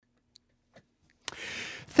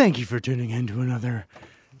Thank you for tuning in to another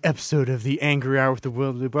episode of the Angry Hour with the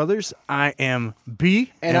Wildly Brothers. I am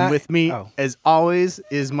B, and with me, as always,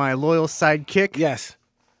 is my loyal sidekick. Yes.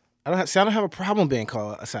 I don't have a problem being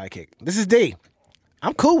called a sidekick. This is D.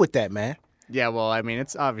 I'm cool with that, man. Yeah, well, I mean,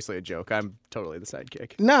 it's obviously a joke. I'm totally the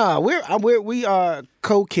sidekick. Nah, we are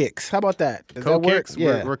co-kicks. How about that? Does co-kicks? That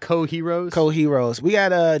work? Yeah. We're co-heroes? Co-heroes. We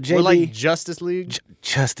got JB. We're like Justice League?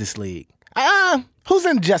 Justice League. Who's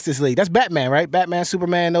in Justice League? That's Batman, right? Batman,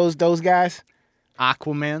 Superman, those guys?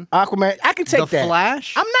 Aquaman. I can take that. The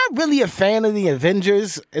Flash? I'm not really a fan of the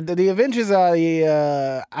Avengers. The Avengers are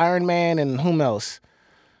the Iron Man and whom else?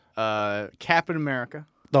 Captain America.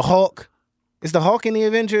 The Hulk. Is the Hulk in the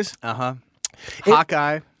Avengers? Uh-huh.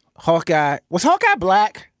 Hawkeye. Was Hawkeye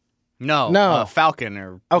black? No. Falcon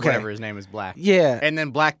or whatever his name is black. Yeah. And then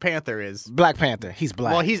Black Panther is... Black Panther. He's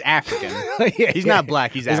black. Well, he's African. He's not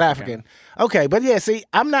black. He's African. Okay, but yeah, see,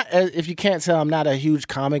 I'm not, if you can't tell, I'm not a huge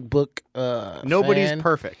comic book Nobody's fan.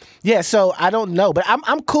 Perfect. Yeah, so I don't know, but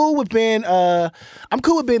I'm cool with being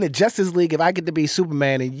the Justice League if I get to be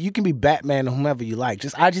Superman and you can be Batman or whomever you like.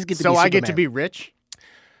 I just get to be Superman. So I get to be rich?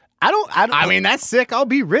 I mean, that's sick. I'll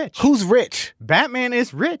be rich. Who's rich? Batman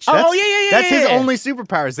is rich. Yeah. That's his only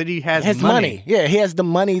superpowers, that he has money. Yeah, he has the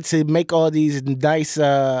money to make all these nice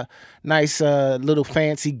little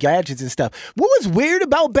fancy gadgets and stuff. What was weird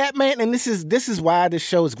about Batman, and this is why this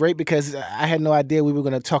show is great, because I had no idea we were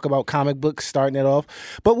going to talk about comic books starting it off.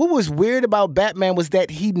 But what was weird about Batman was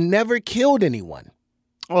that he never killed anyone.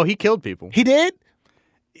 Oh, he killed people. He did?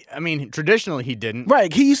 I mean, traditionally he didn't.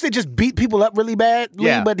 Right. He used to just beat people up really badly,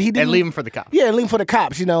 but he didn't. And leave them for the cops. Yeah, leave them for the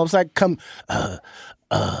cops. You know, it's like,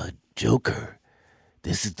 Joker,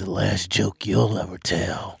 this is the last joke you'll ever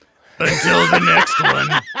tell. Until the next one.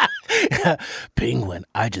 Penguin,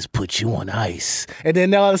 I just put you on ice. And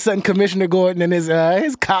then all of a sudden, Commissioner Gordon and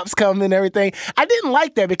his cops come and everything. I didn't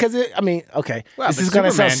like that because, this is going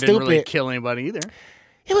to sound stupid. Didn't really kill anybody either.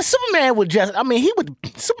 Yeah, but Superman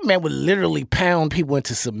would literally pound people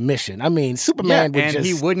into submission. I mean, Superman would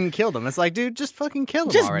he wouldn't kill them. It's like, dude, just fucking kill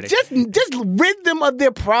them already. Just rid them of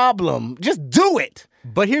their problem. Just do it.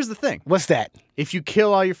 But here's the thing. What's that? If you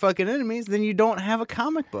kill all your fucking enemies, then you don't have a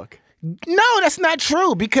comic book. No, that's not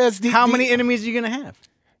true, because how many enemies are you going to have?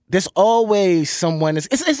 There's always someone.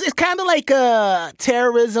 It's kind of like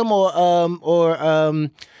terrorism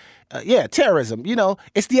or terrorism. You know,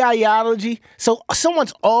 it's the ideology. So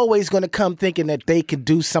someone's always going to come thinking that they could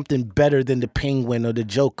do something better than the Penguin or the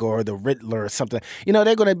Joker or the Riddler or something. You know,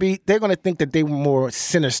 they're going to think that they were more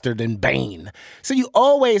sinister than Bane. So you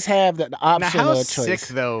always have the option or choice. Now, how sick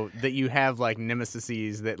though that you have like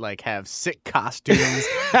nemesises that like have sick costumes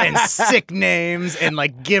and sick names and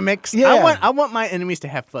like gimmicks. Yeah. I want my enemies to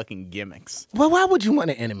have fucking gimmicks. Well, why would you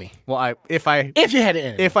want an enemy? Well, if you had an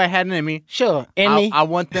enemy, if I had an enemy, sure, enemy. I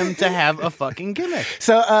want them to have a fucking gimmick.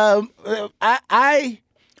 So,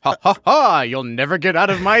 Ha ha ha! You'll never get out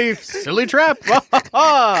of my silly trap. Ha ha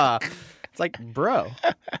ha! It's like, bro,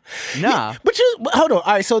 nah. But hold on. All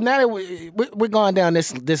right. So now that we're going down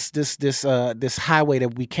this highway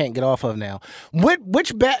that we can't get off of now.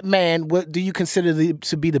 Which Batman do you consider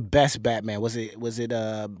to be the best Batman? Was it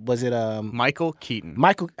Michael Keaton?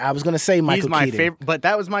 I was gonna say Michael Keaton. He's my favorite, but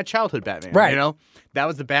that was my childhood Batman. Right. You know, that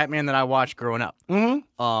was the Batman that I watched growing up.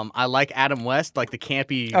 Mm-hmm. I like Adam West, like the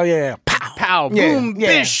campy. Oh yeah. Pow, boom,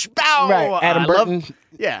 bish, bow. Right, Adam Burton.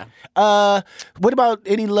 Yeah. What about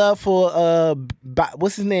any love for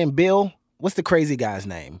what's his name? Bill? What's the crazy guy's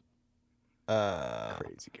name?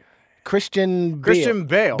 Crazy guy. Christian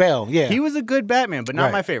Bale. Bale, yeah. He was a good Batman, but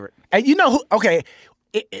not my favorite. And you know who? Okay,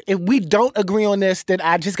 if we don't agree on this, then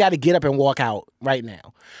I just got to get up and walk out right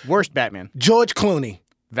now. Worst Batman. George Clooney.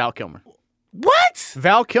 Val Kilmer. What?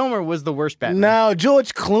 Val Kilmer was the worst Batman. No,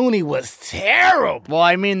 George Clooney was terrible. Well,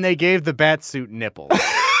 I mean, they gave the Batsuit nipples.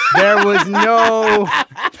 There was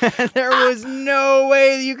no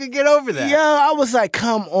way you could get over that. Yeah, I was like,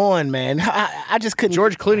 come on, man. I just couldn't.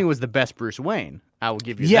 George Clooney was the best Bruce Wayne. I will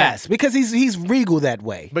give you that. Yes, because he's regal that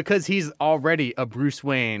way. Because he's already a Bruce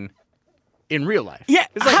Wayne in real life. Yeah.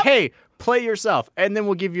 It's like, hey, play yourself, and then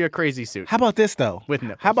we'll give you a crazy suit. How about this, though? With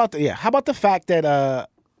nipples. How about the fact that,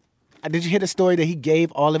 did you hear the story that he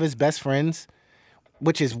gave all of his best friends,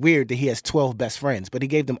 which is weird that he has 12 best friends, but he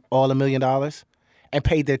gave them all $1 million and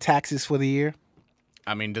paid their taxes for the year?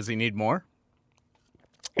 I mean, does he need more?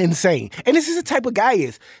 Insane. And this is the type of guy he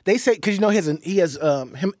is. They say, because he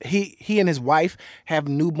and his wife have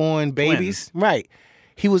newborn babies. Twins. Right.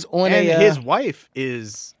 He was on his wife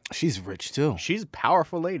is... She's rich, too. She's a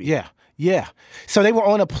powerful lady. Yeah. Yeah. So they were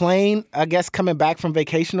on a plane, I guess, coming back from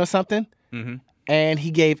vacation or something. Mm-hmm. And he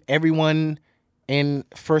gave everyone in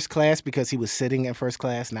first class because he was sitting in first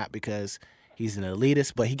class, not because he's an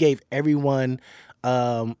elitist. But he gave everyone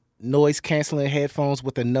noise-canceling headphones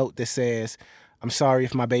with a note that says, "I'm sorry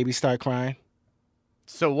if my babies start crying."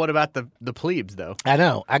 So what about the plebes, though? I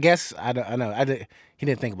know. I guess I know. He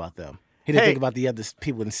didn't think about them. He didn't think about the other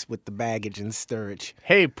people with the baggage and sturge.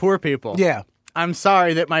 Hey, poor people. Yeah. I'm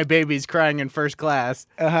sorry that my baby's crying in first class.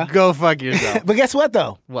 Go fuck yourself. But guess what,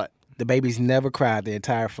 though? What? The babies never cried the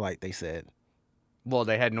entire flight, they said. Well,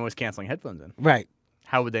 they had noise-canceling headphones in. Right.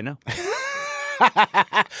 How would they know?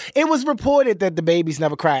 It was reported that the babies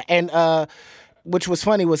never cried. And which was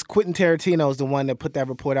funny was Quentin Tarantino's the one that put that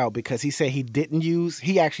report out because he said he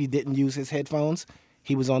actually didn't use his headphones.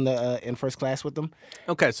 He was on the in first class with them.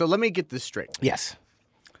 Okay, so let me get this straight. Yes.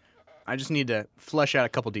 I just need to flesh out a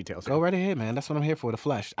couple details. Go right ahead, man. That's what I'm here for, the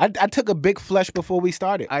flesh. I took a big flesh before we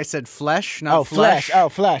started. I said flesh, not flesh. Oh,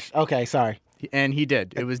 flesh. Okay, sorry. And he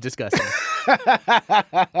did. It was disgusting.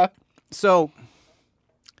 So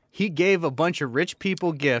he gave a bunch of rich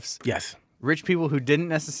people gifts. Yes. Rich people who didn't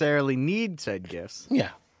necessarily need said gifts. Yeah.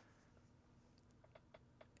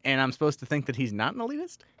 And I'm supposed to think that he's not an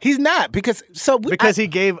elitist? He's not, because he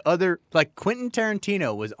gave other, like Quentin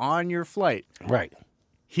Tarantino was on your flight. Right.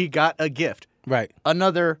 He got a gift. Right.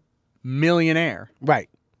 Another millionaire. Right.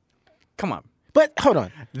 Come on. But hold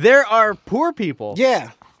on. There are poor people.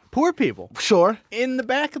 Yeah. Poor people. Sure. In the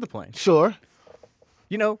back of the plane. Sure.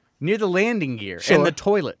 You know, near the landing gear. Sure. And the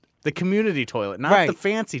toilet. The community toilet, not the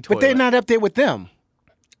fancy toilet. But they're not up there with them.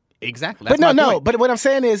 Exactly. That's my point. But what I'm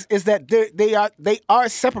saying is that they are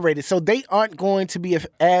separated, so they aren't going to be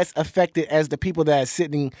as affected as the people that are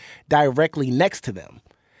sitting directly next to them.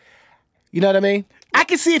 You know what I mean? I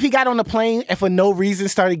can see if he got on the plane and for no reason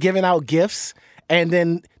started giving out gifts, and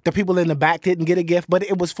then the people in the back didn't get a gift, but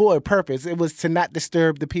it was for a purpose. It was to not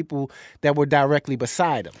disturb the people that were directly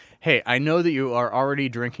beside him. Hey, I know that you are already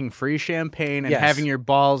drinking free champagne and Yes. having your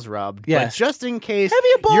balls rubbed, Yes. but just in case Having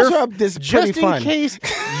your balls rubbed is pretty fun. Just in case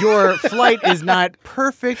your flight is not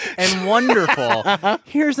perfect and wonderful,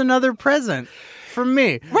 here's another present from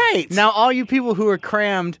me. Right. Now, all you people who are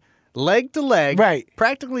crammed leg to leg, Right.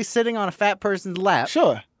 practically sitting on a fat person's lap,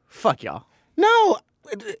 Sure. fuck y'all.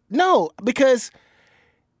 No, because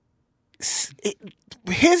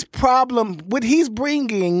his problem, what he's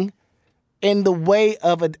bringing in the way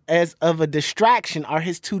of a distraction are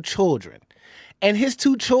his two children. And his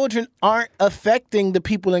two children aren't affecting the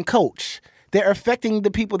people in coach. They're affecting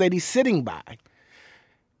the people that he's sitting by.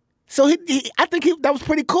 So I think that was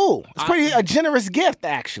pretty cool. It's pretty a generous gift,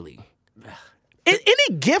 actually.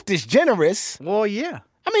 Any gift is generous. Well, yeah.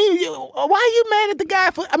 I mean, why are you mad at the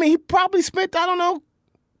guy for? I mean, he probably spent, I don't know,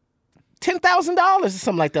 $10,000 or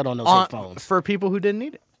something like that on those headphones. For people who didn't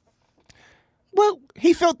need it. Well,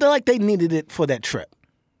 he felt like they needed it for that trip.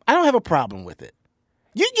 I don't have a problem with it.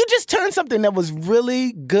 You just turned something that was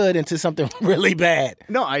really good into something really bad.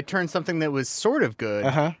 No, I turned something that was sort of good,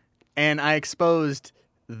 and I exposed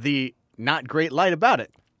the not great light about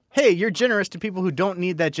it. Hey, you're generous to people who don't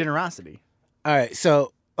need that generosity. All right,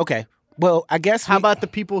 so, okay. Well, I guess How about the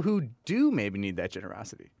people who do maybe need that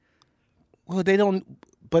generosity? Well, they don't,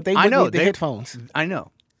 but they would need the headphones. I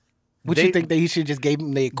know. Would you think that he should just give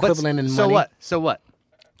them the equivalent in money? So what?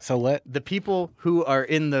 So what? The people who are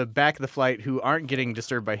in the back of the flight who aren't getting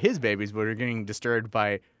disturbed by his babies, but are getting disturbed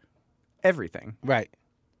by everything. Right.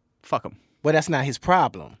 Fuck them. Well, that's not his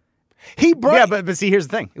problem. He brought... Yeah, but see, here's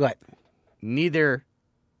the thing. What? Neither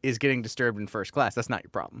is getting disturbed in first class. That's not your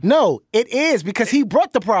problem. No, it is, because he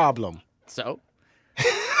brought the problem. So?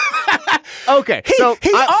 Okay, he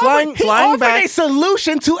offered back a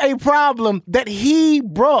solution to a problem that he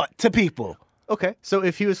brought to people. Okay, so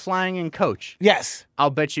if he was flying in coach, yes, I'll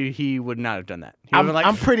bet you he would not have done that.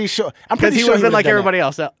 I'm pretty sure. Because he would have been like everybody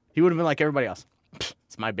else. He would have been like everybody else.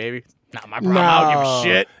 It's my baby. Not my problem. No, I don't give a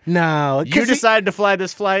shit. No, you decided to fly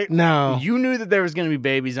this flight. No, you knew that there was going to be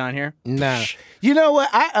babies on here. No, you know what?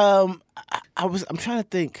 I'm trying to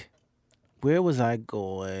think. Where was I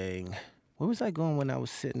going? Where was I going when I was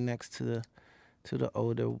sitting next to the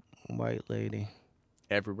older white lady?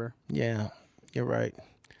 Everywhere. Yeah, you're right.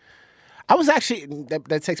 I was actually,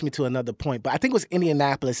 that takes me to another point, but I think it was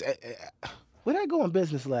Indianapolis. Where did I go on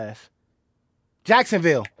business last?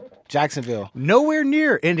 Jacksonville. Nowhere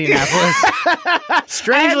near Indianapolis.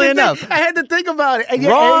 Strangely enough. I had to think about it. And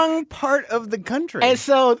Wrong part of the country. And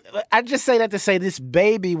so I just say that to say this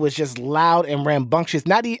baby was just loud and rambunctious,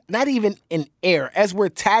 not even in air. As we're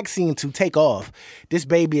taxiing to take off, this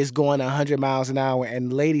baby is going 100 miles an hour,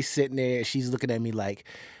 and the lady's sitting there, and she's looking at me like,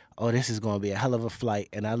 oh, this is going to be a hell of a flight.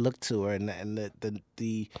 And I look to her, and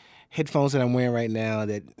the headphones that I'm wearing right now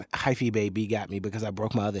that Hyphy Baby got me because I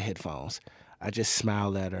broke my other headphones. I just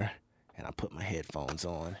smiled at her. And I put my headphones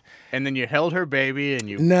on. And then you held her baby and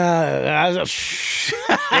you I was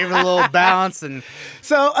gave it a little bounce and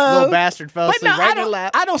so little bastard fell asleep right in her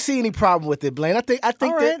lap. I don't see any problem with it, Blaine. I think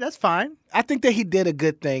all right, that's fine. I think that he did a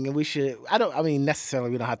good thing, and we should.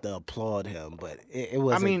 Necessarily we don't have to applaud him, but it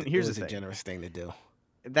was. Here's a generous thing to do.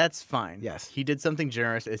 That's fine. Yes, he did something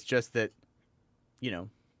generous. It's just that,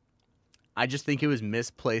 I just think it was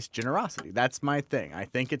misplaced generosity. That's my thing. I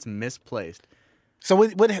think it's misplaced. So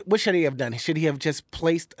what should he have done? Should he have just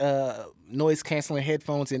placed noise-canceling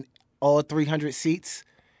headphones in all 300 seats?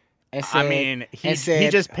 And said, he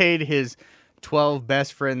just paid his 12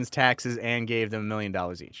 best friends taxes and gave them $1 million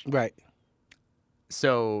each. Right.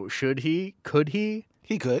 So should he? Could he?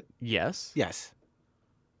 He could. Yes. Yes.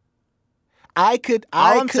 I could.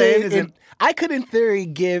 All I'm saying is I could, in theory,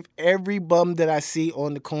 give every bum that I see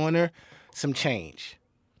on the corner some change.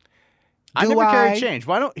 I never carry change.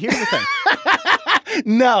 Why don't? Here's the thing.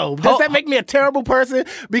 No. Does that make me a terrible person?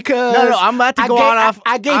 Because no. I'm about to go on off.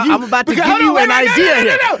 I'm about to give you an idea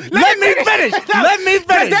here. Let me finish. Let me finish.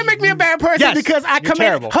 Does that make me a bad person? Yes, because I come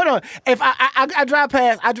terrible. in. Hold on. If I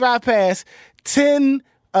drive past 10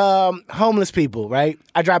 homeless people, right?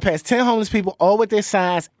 I drive past 10 homeless people, all with their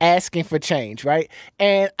signs asking for change, right?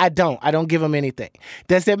 And I don't give them anything.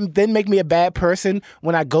 Does that then make me a bad person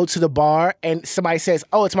when I go to the bar and somebody says,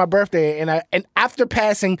 "Oh, it's my birthday," and after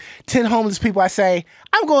passing 10 homeless people, I say,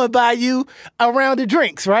 "I'm going to buy you a round of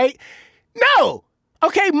drinks," right? No.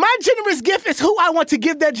 Okay, my generous gift is who I want to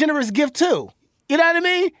give that generous gift to. You know what I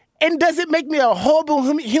mean? And does it make me a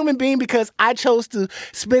horrible human being because I chose to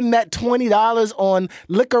spend that $20 on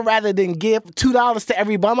liquor rather than give $2 to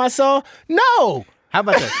every bum I saw? No. How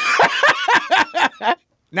about this?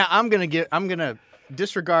 Now I'm gonna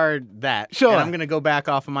disregard that. Sure. And I'm gonna go back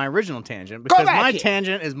off of my original tangent because my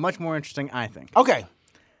tangent is much more interesting, I think. Okay.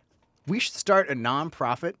 We should start a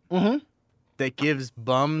nonprofit that gives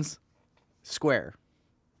bums Square.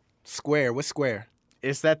 Square? What's Square?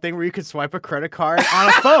 It's that thing where you could swipe a credit card on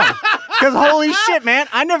a phone. Because holy shit, man,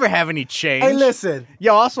 I never have any change. Hey, listen.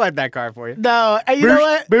 Yo, I'll swipe that card for you. No, and you know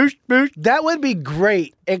what? Boosh. That would be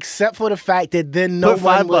great, except for the fact that then Put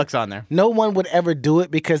 $5 on there. No one would ever do it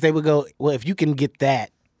because they would go, well, if you can get that,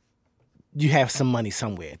 you have some money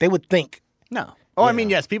somewhere. They would think. No. Oh, I mean,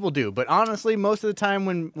 yes, people do. But honestly, most of the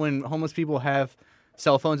time when homeless people have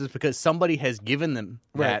cell phones, it's because somebody has given them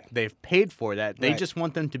that. They've paid for that. They just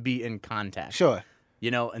want them to be in contact. Sure.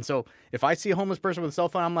 And so if I see a homeless person with a cell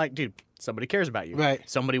phone, I'm like, dude, somebody cares about you. Right.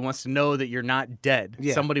 Somebody wants to know that you're not dead.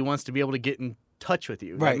 Yeah. Somebody wants to be able to get in touch with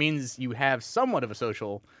you. Right. That means you have somewhat of a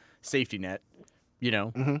social safety net,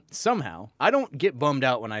 somehow. I don't get bummed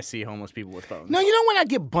out when I see homeless people with phones. No, you know when I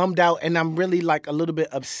get bummed out and I'm really like a little bit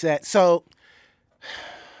upset. So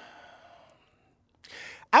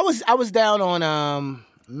I was down on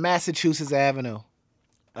Massachusetts Avenue.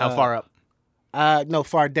 How far up? No,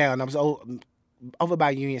 far down. I was over by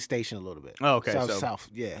Union Station a little bit. Oh, okay. So south,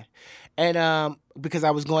 yeah. And because I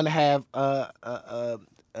was going to have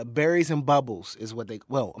berries and bubbles is what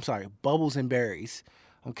bubbles and berries.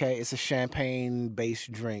 Okay, it's a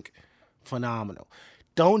champagne-based drink. Phenomenal.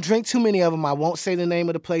 Don't drink too many of them. I won't say the name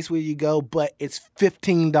of the place where you go, but it's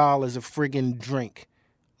 $15 a friggin' drink.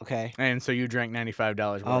 Okay? And so you drank $95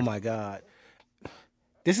 worth. Oh, my God.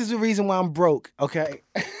 This is the reason why I'm broke, okay?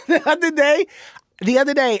 The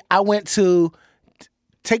other day, I went to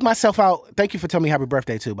take myself out. Thank you for telling me happy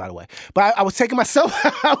birthday, too, by the way. But I was taking myself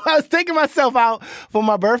out for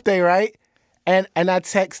my birthday, right? And I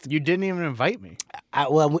text. You didn't even invite me.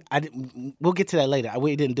 We'll get to that later.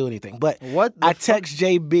 We didn't do anything. But I text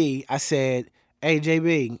JB. I said, "Hey,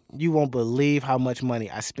 JB, you won't believe how much money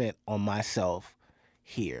I spent on myself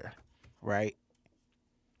here, right?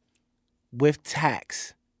 With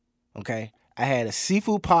tax, okay? I had a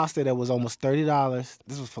seafood pasta that was almost $30.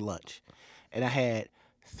 This was for lunch. And I had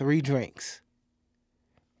 3 drinks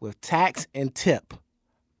with tax and tip.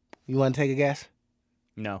 You want to take a guess?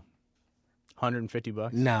 No.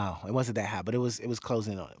 $150? No, it wasn't that high, but it was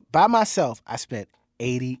closing on it. By myself, I spent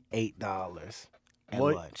 $88 at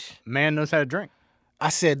lunch. Man knows how to drink. I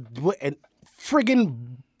said, what, and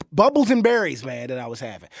friggin' bubbles and berries, man, that I was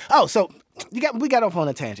having. Oh, so we got off on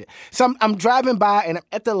a tangent. So I'm driving by, and I'm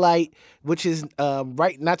at the light, which is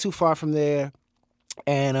right not too far from there,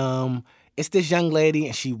 and it's this young lady,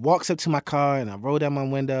 and she walks up to my car, and I roll down my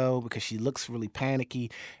window because she looks really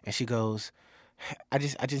panicky, and she goes, I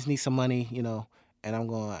just need some money, and I'm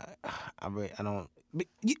going, I don't.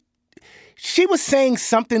 she was saying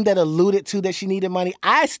something that alluded to that she needed money.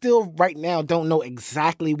 I still right now don't know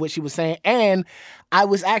exactly what she was saying, and I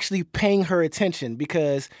was actually paying her attention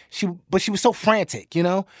because she was so frantic, you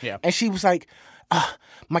know. Yeah. And she was like,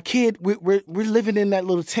 "My kid, we're living in that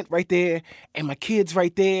little tent right there, and my kid's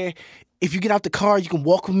right there. If you get out the car, you can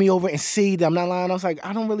walk with me over and see that I'm not lying." I was like,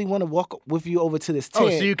 I don't really want to walk with you over to this tent. Oh,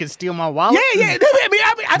 so you can steal my wallet? Yeah. I mean,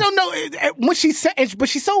 I don't know when she said, but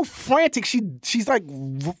she's so frantic. She's like,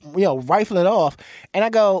 rifling off, and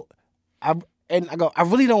I go, I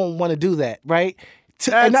really don't want to do that, right?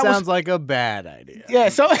 That sounds like a bad idea. Yeah,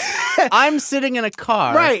 so I'm sitting in a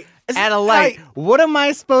car. Right. At a light. What am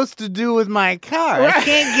I supposed to do with my car? Right. I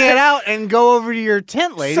can't get out and go over to your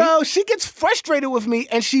tent, lady. So she gets frustrated with me,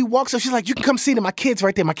 and she walks up. She's like, "You can come see them. My kid's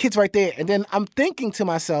right there. My kid's right there." And then I'm thinking to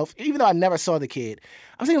myself, even though I never saw the kid,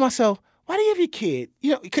 I'm thinking to myself, why do you have your kid?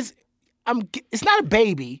 You know, because it's not a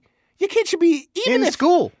baby. Your kid should be in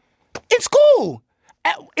school. In school.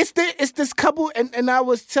 It's this couple, and I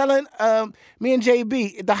was telling me and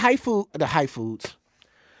JB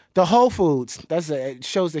the Whole Foods. It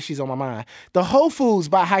shows that she's on my mind. The Whole Foods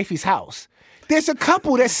by Hyphy's house. There's a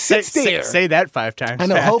couple that sits there. Say that 5 times. I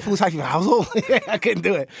know, fast. Whole Foods Hyphy's household. I couldn't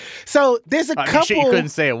do it. So there's a couple. Shit, you couldn't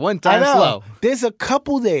say it one time slow. There's a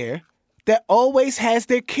couple there that always has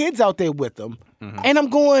their kids out there with them. Mm-hmm. And I'm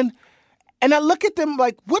going, and I look at them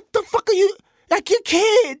like, what the fuck are you, like your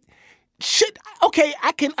kid? Okay,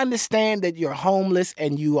 I can understand that you're homeless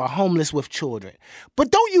and you are homeless with children.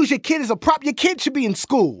 But don't use your kid as a prop. Your kid should be in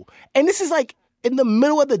school. And this is like in the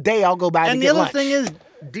middle of the day, I'll go by and get lunch. And the other thing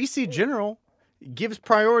is, DC General gives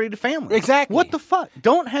priority to families. Exactly. What the fuck?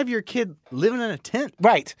 Don't have your kid living in a tent.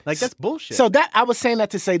 Right. Like, that's bullshit. So I was saying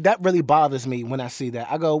that to say that really bothers me when I see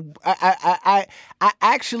that. I go, I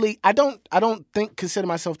actually, I don't consider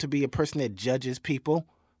myself to be a person that judges people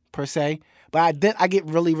per se. But I get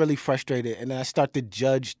really, really frustrated, and then I start to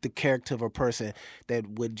judge the character of a person that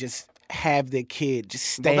would just have their kid just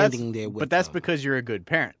standing there with them. But that's because you're a good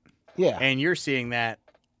parent. Yeah. And you're seeing that,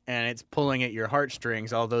 and it's pulling at your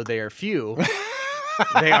heartstrings, although they are few.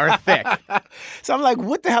 They are thick. So I'm like,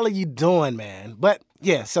 what the hell are you doing, man? But,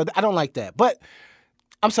 yeah, so I don't like that. But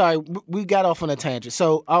I'm sorry, we got off on a tangent.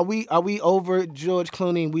 So are we over George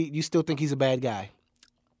Clooney, and you still think he's a bad guy?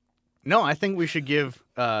 No, I think we should give...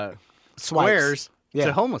 squares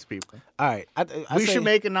to homeless people. All right. We should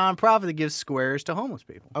make a nonprofit that gives squares to homeless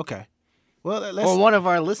people. Okay. Well, or one of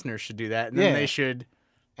our listeners should do that, and then they should...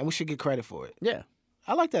 And we should get credit for it. Yeah.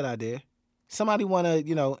 I like that idea. Somebody want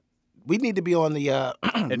to, we need to be on the...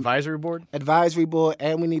 advisory board? Advisory board,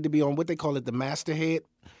 and we need to be on what they call it, the masterhead.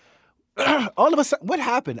 All of a sudden, what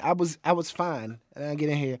happened? I was fine, and I get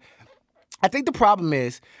in here. I think the problem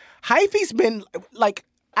is, Hyphy's been, like,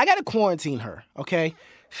 I got to quarantine her, okay?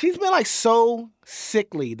 She's been like so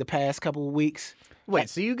sickly the past couple of weeks. Wait,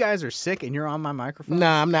 so you guys are sick and you're on my microphone?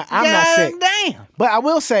 Nah, I'm not sick. Damn. But I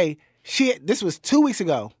will say, this was 2 weeks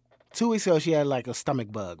ago. 2 weeks ago, she had like a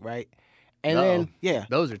stomach bug, right? And then, yeah.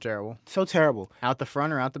 Those are terrible. So terrible. Out the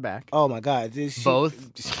front or out the back? Oh my God.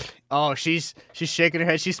 Both? Oh, she's shaking her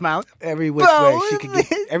head. She's smiling. Every which way she could get.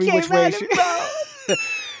 Every which way she...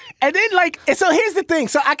 And then, and so here's the thing.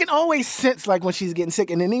 So I can always sense, when she's getting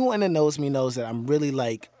sick. And anyone that knows me knows that I'm really,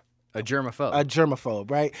 a germaphobe. A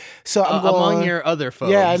germaphobe, right? So I'm going... Among your other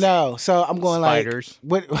phobes. Yeah, I know. So I'm going, spiders,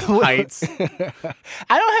 heights.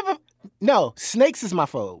 I don't have No, snakes is my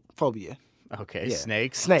phobia. Okay, yeah.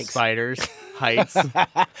 Snakes, spiders, heights,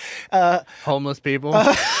 homeless people.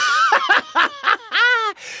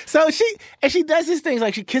 So she does these things,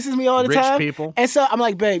 she kisses me all the time. Rich people. And so I'm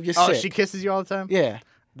like, babe, you're sick. Oh, she kisses you all the time? Yeah.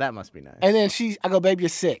 That must be nice. And then I go, babe, you're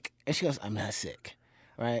sick. And she goes, I'm not sick.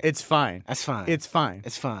 Right? It's fine. That's fine. It's fine.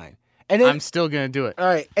 It's fine. And then, I'm still going to do it. All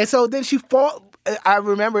right. And so then I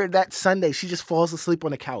remember that Sunday, she just falls asleep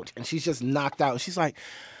on the couch and she's just knocked out. And she's like,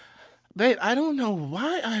 babe, I don't know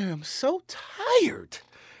why I am so tired.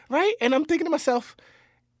 Right? And I'm thinking to myself,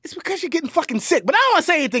 it's because you're getting fucking sick. But I don't want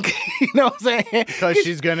to say anything, you know what I'm saying? Because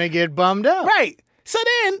she's going to get bummed out. Right. So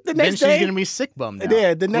then the next day... Then she's going to be sick bummed out.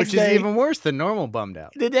 Yeah, the next day... Which is even worse than normal bummed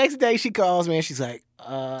out. The next day she calls me and she's like...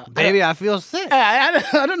 Baby, I feel sick.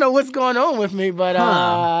 I don't know what's going on with me, but...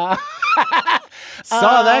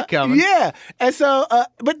 Saw that coming. Yeah. And so...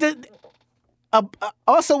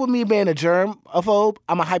 also with me being a germaphobe,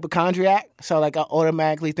 I'm a hypochondriac. So I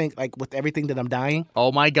automatically think with everything that I'm dying.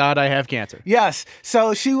 Oh my God, I have cancer. Yes.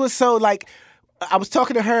 So she was so I was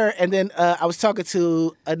talking to her, and then I was talking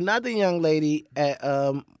to another young lady at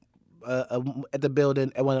at the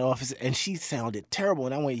building at one of the offices, and she sounded terrible.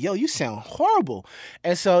 And I went, "Yo, you sound horrible."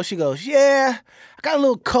 And so she goes, "Yeah, I got a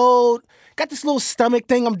little cold, got this little stomach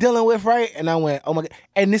thing I'm dealing with, right?" And I went, "Oh my God!"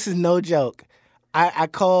 And this is no joke. I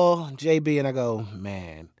call JB and I go,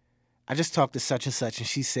 "Man, I just talked to such and such, and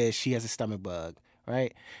she says she has a stomach bug,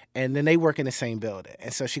 right?" And then they work in the same building,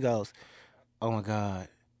 and so she goes, "Oh my God,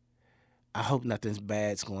 I hope nothing's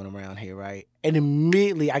bad's going around here, right?" And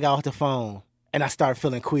immediately I got off the phone and I started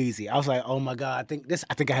feeling queasy. I was like, "Oh my God,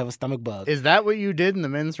 I think I have a stomach bug." Is that what you did in the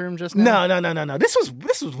men's room just now? No. This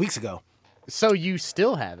was weeks ago. So you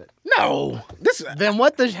still have it? No. Then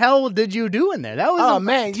what the hell did you do in there? That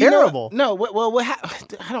was terrible. I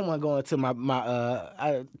don't want to go into my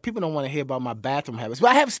people don't want to hear about my bathroom habits, but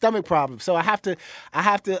I have stomach problems, so I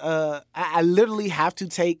literally have to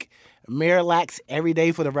take Miralax every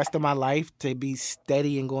day for the rest of my life to be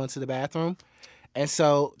steady and going to the bathroom. And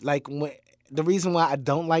so, like, the reason why I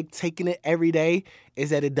don't like taking it every day is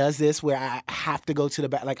that it does this where I have to go to the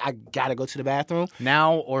like I gotta go to the bathroom.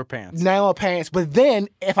 Now or pants. But then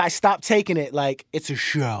if I stop taking it, like, it's a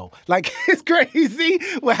show. Like, it's crazy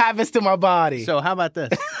what happens to my body. So how about this?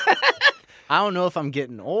 I don't know if I'm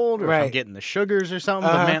getting old or if I'm getting the sugars or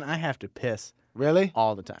something, but man, I have to piss. Really?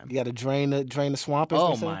 All the time. You got to drain the swamp.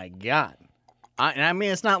 Oh my God! I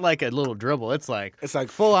mean, it's not like a little dribble. It's like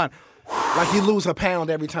full on. Like you lose a pound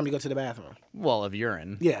every time you go to the bathroom. Well, of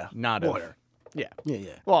urine. Yeah. Not water. Yeah.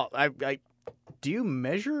 Yeah. Well, I do you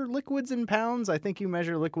measure liquids in pounds? I think you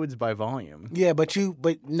measure liquids by volume. Yeah, but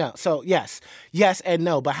no. So yes and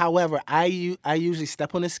no. But however, I usually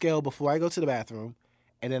step on the scale before I go to the bathroom.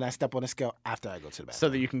 And then I step on the scale after I go to the bathroom. So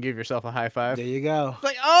that you can give yourself a high five? There you go.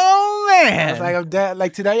 Like, oh, man. It's like I'm down.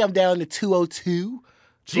 Like today, I'm down to 202.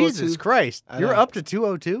 Jesus Christ. You're up to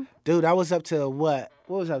 202? Dude, I was up to what?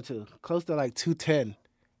 What was I up to? Close to like 210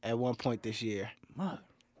 at one point this year. What?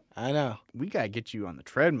 I know. We got to get you on the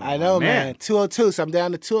treadmill. I know, man. 202. So I'm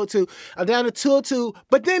down to 202.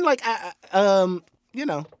 But then, like,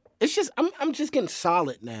 it's just, I'm just getting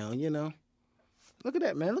solid now, you know? Look at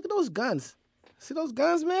that, man. Look at those guns. See those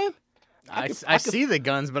guns, man? I see the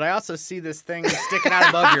guns, but I also see this thing sticking out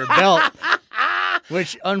above your belt,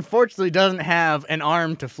 which unfortunately doesn't have an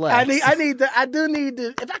arm to flex. I do need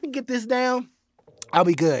to. If I can get this down, I'll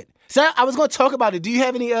be good. So I was going to talk about it. Do you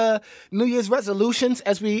have any New Year's resolutions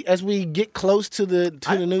as we get close to the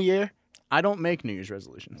New Year? I don't make New Year's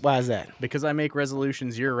resolutions. Why is that? Because I make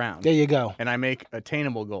resolutions year round. There you go. And I make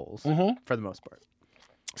attainable goals for the most part.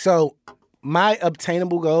 So my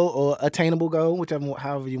attainable goal,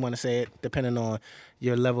 however you want to say it, depending on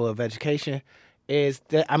your level of education, is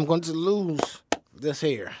that I'm going to lose this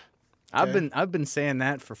here. Okay? I've been saying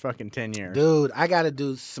that for fucking 10 years. Dude, I got to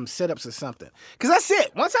do some sit-ups or something. Because that's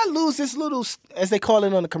it. Once I lose this little, as they call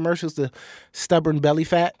it on the commercials, the stubborn belly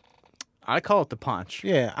fat. I call it the punch.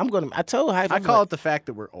 Yeah, I told Hype. I call it the fact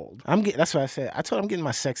that we're old. That's what I said. I told him I'm getting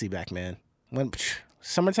my sexy back, man. When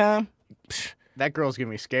summertime. That girl's gonna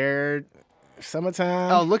be scared.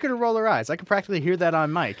 Summertime. Oh, look at her roll her eyes. I can practically hear that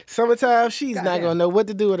on mic. Summertime, she's not going to know what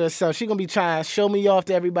to do with herself. She's going to be trying to show me off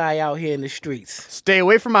to everybody out here in the streets. Stay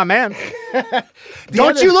away from my man.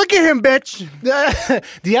 Don't you look at him, bitch.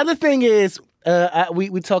 The other thing is,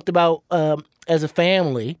 we talked about as a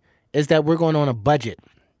family, is that we're going on a budget.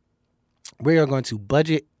 We are going to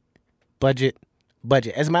budget.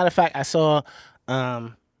 As a matter of fact, I saw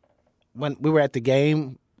when we were at the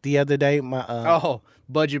game the other day,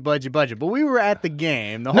 budget. But we were at the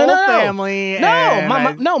game, the whole family.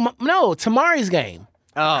 No, Tamari's game,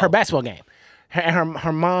 her basketball game.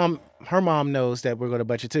 Her mom knows that we're going to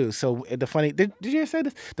budget too. So did you hear say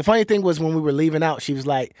this? The funny thing was when we were leaving out, she was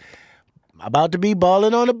like, "About to be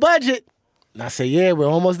balling on a budget." And I said, "Yeah, we're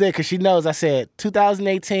almost there," because she knows. I said,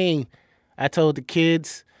 2018. I told the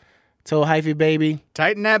kids. Told Hyphy baby,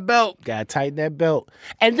 tighten that belt. Gotta tighten that belt.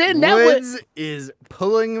 And then Woods is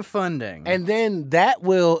pulling funding. And then that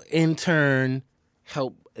will in turn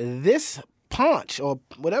help this punch or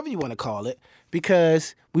whatever you want to call it,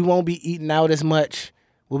 because we won't be eating out as much.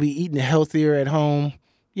 We'll be eating healthier at home,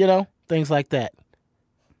 things like that.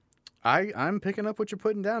 I'm picking up what you're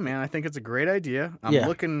putting down, man. I think it's a great idea. I'm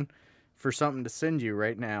looking for something to send you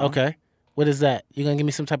right now. Okay. What is that? You gonna give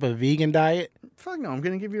me some type of vegan diet? Fuck no, I'm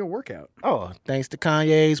gonna give you a workout. Oh, thanks to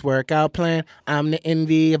Kanye's workout plan, I'm the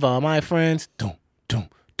envy of all my friends. Doom.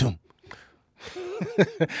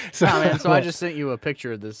 So I just sent you a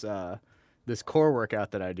picture of this core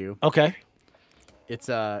workout that I do. Okay.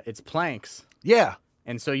 It's planks. Yeah.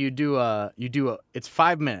 And so you do it's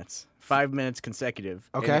 5 minutes. 5 minutes consecutive.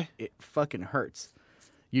 Okay. It fucking hurts.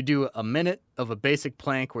 You do a minute of a basic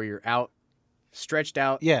plank where you're out, stretched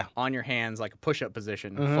out on your hands like a push-up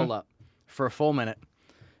position, full up. for a full minute.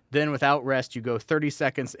 Then without rest, you go 30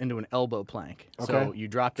 seconds into an elbow plank. Okay. So you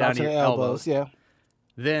drop down to your elbows. Yeah.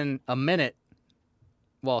 Then 30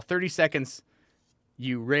 seconds,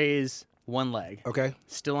 you raise one leg. Okay.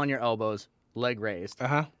 Still on your elbows, leg raised.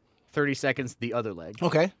 30 seconds, the other leg.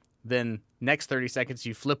 Okay. Then next 30 seconds,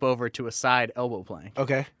 you flip over to a side elbow plank.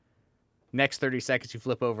 Okay. Next 30 seconds, you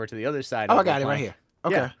flip over to the other side. Oh, elbow I got it plank. right here.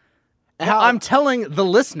 Okay. Yeah. And how, I'm telling the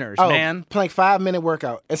listeners, man. Plank 5-minute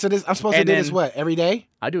workout. And so I'm supposed to do this what, every day?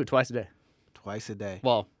 I do it twice a day. Twice a day.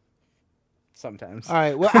 Well, sometimes. All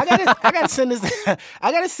right. Well, I gotta send this.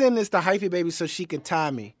 I gotta send this to Hyphy Baby so she can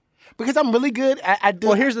time me because I'm really good. I do.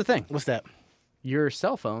 Well, here's the thing. What's that? Your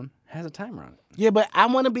cell phone has a timer on it. Yeah, but I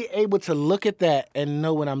want to be able to look at that and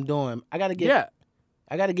know what I'm doing. I gotta get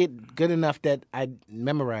good enough that I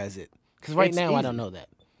memorize it because right now I don't know that.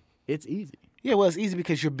 It's easy. Yeah, well, it's easy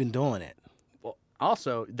because you've been doing it. Well,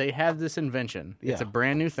 also, they have this invention. Yeah. It's a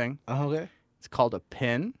brand new thing. Okay. It's called a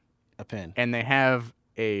pen. A pen. And they have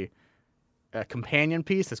a companion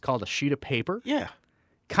piece that's called a sheet of paper. Yeah.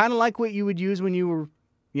 Kind of like what you would use when you were,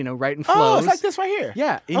 writing flows. Oh, it's like this right here.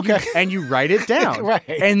 Yeah. And Okay. You write it down. Right.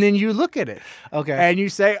 And then you look at it. Okay. And you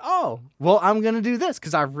say, oh, well, I'm going to do this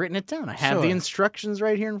because I've written it down. I have Sure. the instructions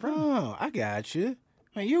right here in front of me. Oh, I got you.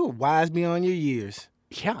 Man, you're wise beyond your years.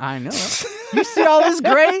 Yeah, I know. You see all this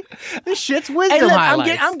gray? This shit's wisdom Hey, look,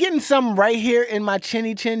 highlights. I'm getting some right here in my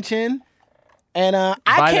chinny chin chin. And I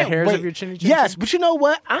By can't the hairs wait. of your chinny chin? Yes, but you know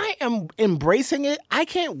what? I am embracing it. I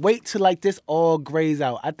can't wait till like this all grays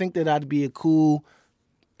out. I think that I'd be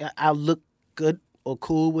I'll look good or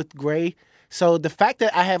cool with gray. So the fact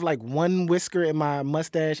that I have like one whisker in my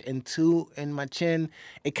mustache and two in my chin,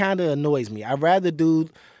 it kind of annoys me. I'd rather do,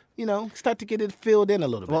 start to get it filled in a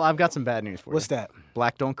little bit. Well, I've got some bad news for you. What's that?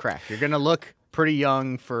 Black don't crack. You're going to look pretty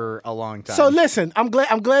young for a long time. So listen, I'm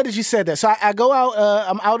glad that you said that. So I go out.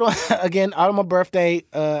 I'm out on my birthday.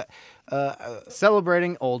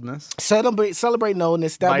 Celebrating oldness. Celebrating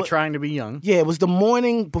oldness. By trying to be young. Yeah, it was the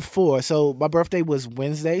morning before. So my birthday was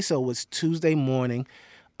Wednesday, so it was Tuesday morning.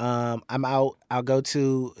 I'm out. I'll go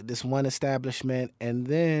to this one establishment, and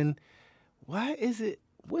then what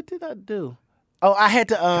did I do? Oh, I had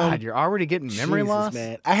to. God, you're already getting memory loss,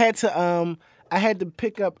 man. I had to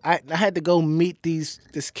pick up. I had to go meet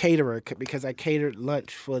this caterer because I catered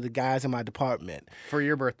lunch for the guys in my department for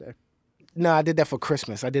your birthday. No, I did that for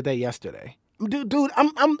Christmas. I did that yesterday. Dude,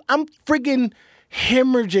 I'm friggin'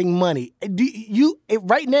 hemorrhaging money.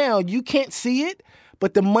 Right now you can't see it,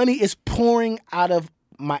 but the money is pouring out of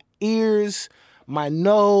my ears, my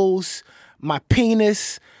nose, my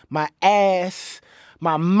penis, my ass,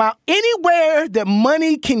 my mouth, anywhere that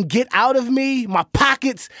money can get out of me, my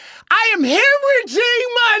pockets. I am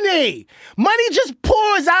hemorrhaging money. Money just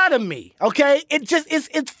pours out of me. Okay, it's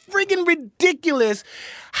friggin' ridiculous.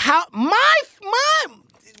 How we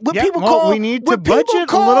need to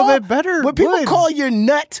budget a little bit better. What people call your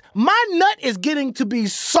nut, my nut is getting to be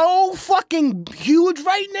so fucking huge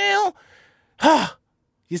right now.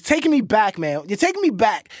 You're taking me back, man. You're taking me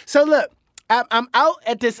back. So look. I'm out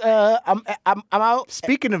at this. I'm out.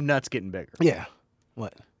 Speaking of nuts getting bigger. Yeah.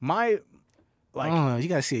 What? You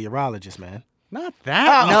gotta see a urologist, man. Not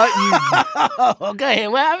that nut. Okay.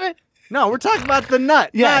 What happened? No, we're talking about the nut.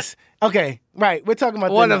 Yes. Okay. Right. We're talking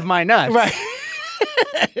about one of my nuts. Right.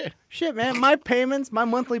 Shit, man. My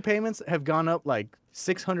monthly payments have gone up like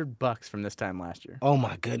 $600 from this time last year. Oh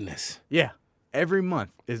my goodness. Yeah. Every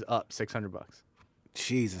month is up $600.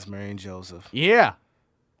 Jesus, Mary and Joseph. Yeah.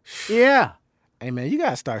 Yeah. Hey man, you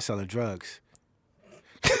gotta start selling drugs.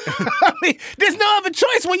 I mean, there's no other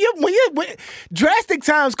choice when drastic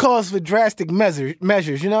times calls for drastic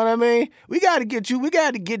measures. You know what I mean? We gotta get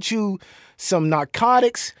you some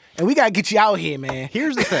narcotics, and we gotta get you out here, man.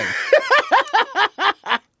 Here's the thing.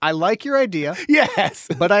 I like your idea. Yes.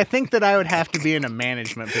 But I think that I would have to be in a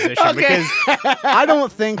management position because I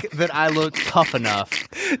don't think that I look tough enough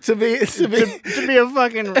to be a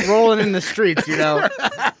fucking rolling in the streets,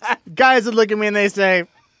 Guys would look at me and they say,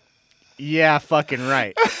 yeah, fucking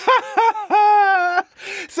right.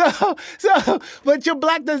 But your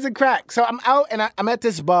black doesn't crack. So I'm out and I'm at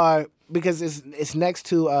this bar because it's next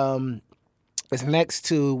to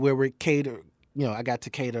where we cater. I got to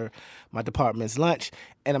cater my department's lunch,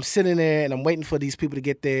 and I'm sitting there and I'm waiting for these people to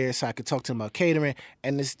get there so I could talk to them about catering.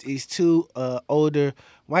 And these two older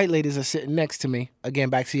white ladies are sitting next to me. Again,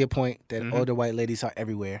 back to your point that older white ladies are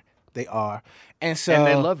everywhere. They are, and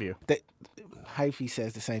they love you. Hyphy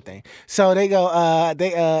says the same thing. So they go.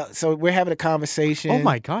 So we're having a conversation. Oh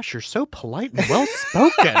my gosh, you're so polite and well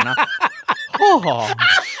spoken. Oh,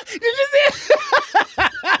 did you see it?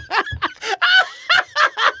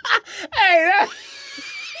 Hey,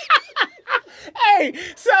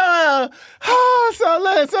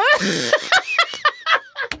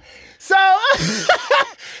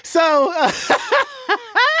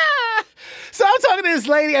 I'm talking to this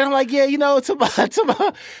lady, and I'm like, yeah,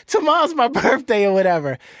 tomorrow's my birthday or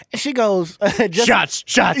whatever. And she goes, shots.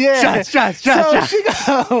 So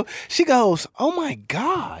she goes, oh my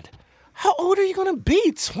God, how old are you gonna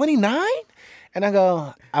be? 29? And I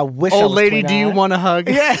go, I wish I was 29. Old lady, do you want a hug?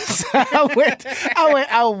 Yes.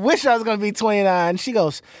 I wish I was gonna be 29. She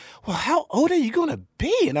goes, well, how old are you gonna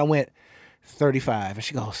be? And I went, 35. And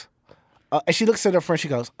she goes, and she looks at her friend, she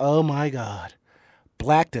goes, oh my God,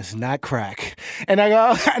 black does not crack. And I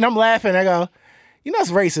go, and I'm laughing, I go, you know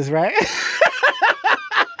it's racist, right?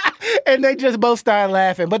 And they just both started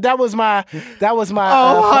laughing. But that was my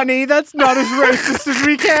oh, honey, that's not as racist as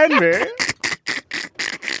we can be.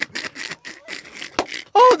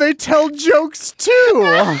 Oh, they tell jokes too.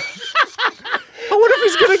 I wonder if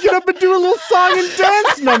he's going to get up and do a little song and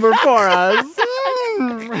dance number for us.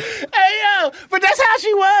 Hey, yo, but that's how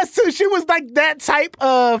she was, too. She was like that type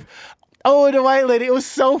of older white lady. It was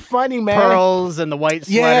so funny, man. Pearls and the white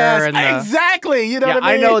sweater. Yes, and the... exactly. You know what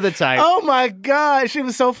I mean? I know the type. Oh, my God. She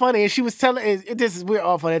was so funny. And she was telling, we're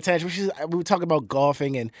off on that tangent. We were talking about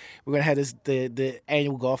golfing, and we're going to have the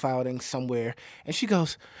annual golf outing somewhere. And she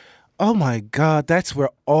goes, oh my God, that's where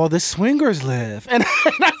all the swingers live. And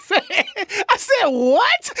I said,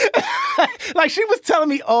 what? Like, she was telling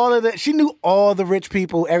me all of that. She knew all the rich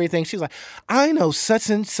people, everything. She was like, I know such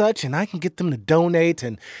and such, and I can get them to donate.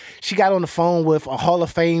 And she got on the phone with a Hall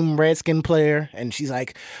of Fame Redskin player, and she's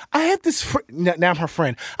like, I have this now I'm her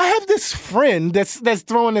friend. I have this friend that's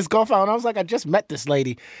throwing this golf out. And I was like, I just met this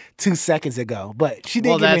lady 2 seconds ago. But she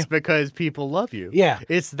didn't. Well, that's because people love you. Yeah.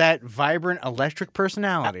 It's that vibrant electric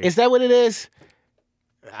personality. Is that what it is?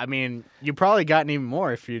 I mean, you probably gotten even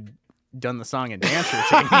more if you'd done the song and dance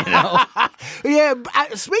routine, you know? Yeah.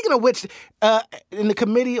 Speaking of which, in the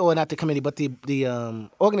committee, or not the committee, but the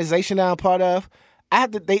organization I'm part of,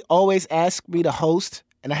 they always ask me to host,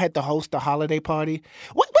 and I had to host a holiday party.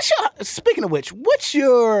 Speaking of which, what's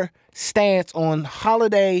your stance on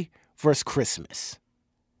holiday versus Christmas?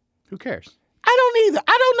 Who cares? I don't either.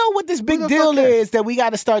 I don't know what this big deal is that we got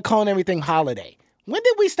to start calling everything holiday. When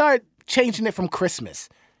did we start changing it from Christmas?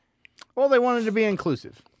 Well, they wanted to be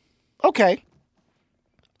inclusive. Okay.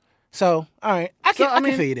 So, all right. I can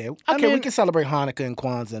feel you there. Okay, we can celebrate Hanukkah and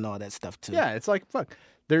Kwanzaa and all that stuff, too. Yeah, it's like, fuck.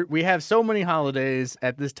 We have so many holidays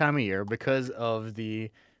at this time of year because of the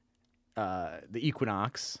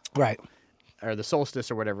equinox. Right. Or the solstice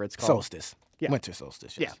or whatever it's called. Solstice. Yeah. Winter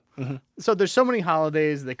solstice. Yes. Yeah. Mm-hmm. So there's so many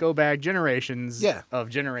holidays that go back generations Yeah. of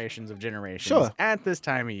generations of generations. Sure. At this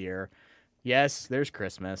time of year. Yes, there's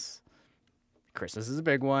Christmas. Christmas is a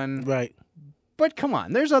big one. Right. But come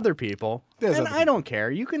on, there's other people. And I don't care.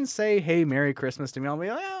 You can say, hey, Merry Christmas to me. I'll be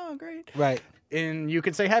like, oh, great. Right. And you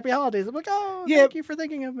can say Happy Holidays. I'm like, oh, yeah. Thank you for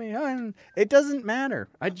thinking of me. And it doesn't matter.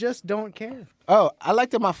 I just don't care. Oh, I like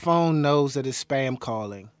that my phone knows that it's spam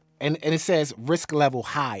calling. And it says risk level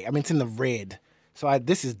high. I mean, it's in the red. So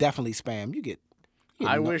this is definitely spam.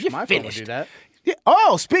 I wish my phone would do that. Yeah.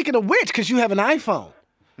 Oh, speaking of which, because you have an iPhone.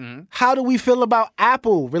 Mm-hmm. How do we feel about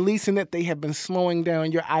Apple releasing that they have been slowing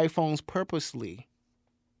down your iPhones purposely?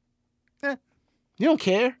 You don't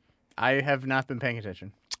care? I have not been paying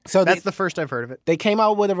attention. So that's the first I've heard of it. They came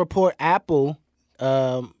out with a report. Apple,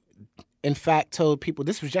 in fact, told people,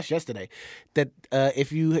 this was just yesterday, that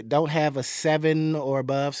if you don't have a 7 or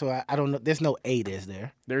above, so I don't know, there's no 8, is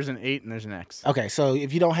there? There's an 8 and there's an X. Okay, so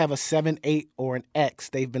if you don't have a 7, 8, or an X,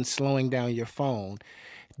 they've been slowing down your phone.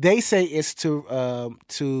 They say it's to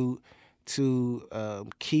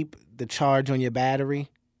keep the charge on your battery.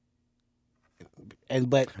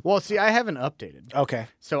 Well, see, I haven't updated. Okay.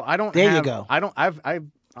 So I don't. There you go. I don't. I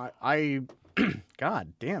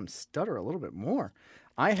God damn, stutter a little bit more.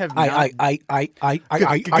 I have. We need like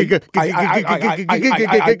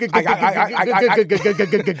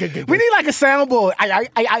a soundboard.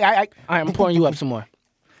 I'm pouring you up some more.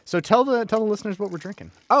 So tell the listeners what we're drinking.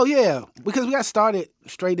 Oh yeah, because we got started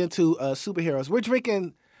straight into superheroes. We're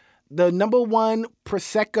drinking the #1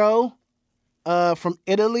 Prosecco from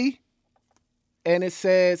Italy, and it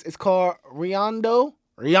says it's called Riando.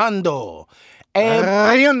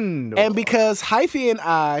 And because Hyphy and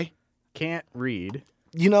I can't read.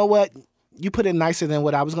 You know what? You put it nicer than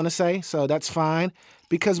what I was gonna say, so that's fine.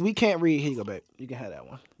 Because we can't read. Here you go, babe. You can have that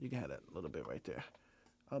one. You can have that little bit right there.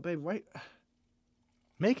 Oh, babe, right.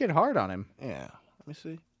 Make it hard on him. Yeah. Let me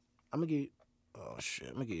see. I'm gonna give you. Oh shit.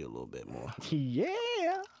 I'm gonna give you a little bit more.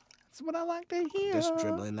 Yeah. That's what I like to hear. Just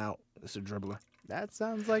dribbling out. It's a dribbler. That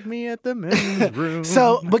sounds like me at the men's room.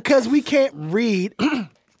 So because we can't read,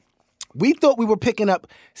 we thought we were picking up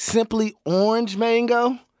Simply Orange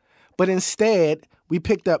Mango, but instead we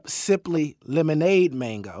picked up Simply Lemonade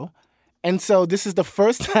Mango. And so this is the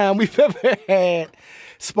first time we've ever had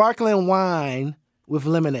sparkling wine with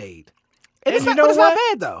lemonade. And it's, not, but it's not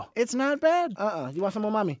bad, though. It's not bad. You want some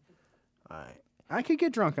more, mommy? All right. I could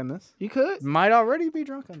get drunk on this. You could? Might already be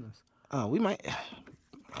drunk on this. Oh, we might.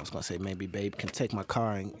 I was going to say maybe Babe can take my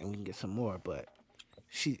car and we can get some more, but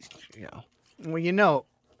she's, Well,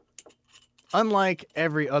 unlike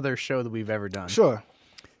every other show that we've ever done. Sure.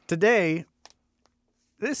 Today,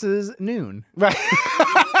 this is noon. Right.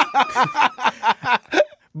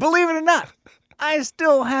 Believe it or not, I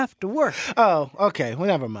still have to work. Oh, okay. Well,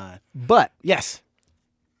 never mind. But yes,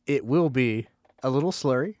 it will be a little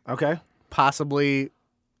slurry. Okay. Possibly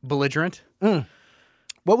belligerent. Well,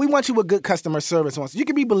 we want you with good customer service. You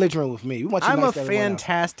can be belligerent with me. We want you I'm nice a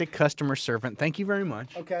fantastic customer servant. Thank you very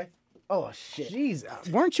much. Okay. Oh, shit. Jeez,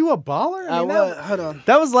 weren't you a baller? Hold on.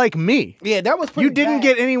 That was like me. Yeah, that was pretty You didn't bad.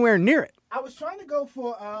 get anywhere near it. I was trying to go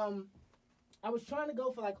for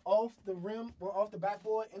like off the rim or off the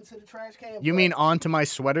backboard into the trash can. You mean onto my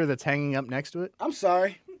sweater that's hanging up next to it? I'm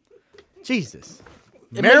sorry. Jesus.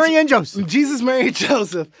 Mary and Joseph. Jesus, Mary and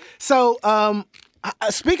Joseph. So,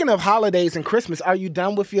 speaking of holidays and Christmas, are you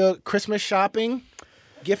done with your Christmas shopping,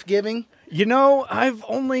 gift giving? I've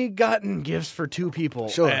only gotten gifts for 2 people.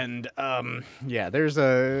 Sure. And,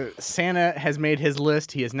 Santa has made his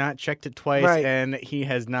list. He has not checked it twice. Right. And he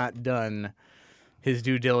has not done his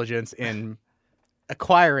due diligence in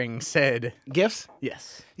acquiring said Gifts?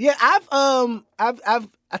 Yes. Yeah, I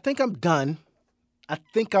think I'm done.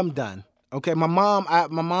 Okay, my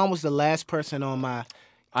mom was the last person on my gift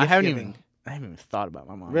I haven't giving. even thought about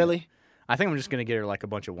my mom. Really? Yet. I think I'm just gonna get her like a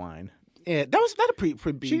bunch of wine. Yeah, that'd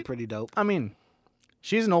be pretty dope. I mean,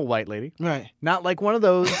 she's an old white lady. Right. Not like one of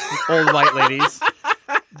those old white ladies.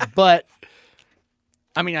 But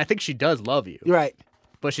I mean, I think she does love you. Right.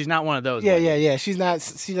 But she's not one of those. Yeah. She's not.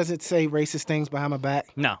 She doesn't say racist things behind my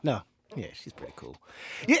back. No. Yeah, she's pretty cool.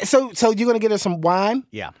 Yeah. So you're gonna get her some wine?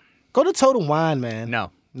 Yeah. Go to Total Wine, man.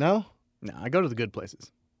 No. No. No. I go to the good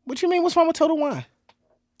places. What you mean? What's wrong with Total Wine?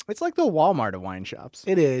 It's like the Walmart of wine shops.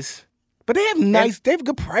 It is. But they have they have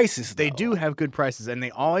good prices. They though. do have good prices, and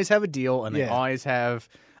they always have a deal, and they always have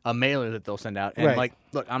a mailer that they'll send out. And Right.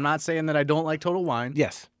 look, I'm not saying that I don't like Total Wine.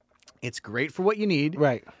 Yes. It's great for what you need.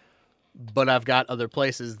 Right. But I've got other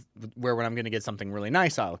places where when I'm going to get something really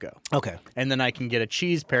nice, I'll go. Okay. And then I can get a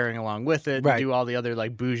cheese pairing along with it and do all the other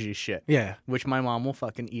like bougie shit. Yeah. Which my mom will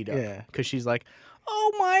fucking eat up. Yeah. Because she's like,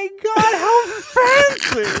 oh my God, how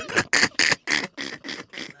fancy.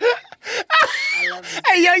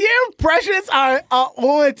 Hey, yo, your impressions are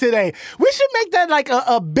on today. We should make that like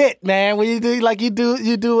a bit, man. When you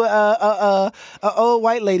do a old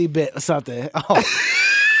white lady bit or something. Oh.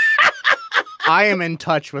 I am in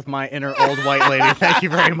touch with my inner old white lady. Thank you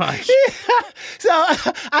very much. Yeah. So I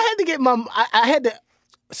had to get I had to.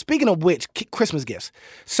 Speaking of which, Christmas gifts.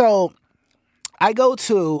 So I go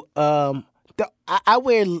to I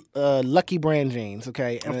wear Lucky Brand jeans,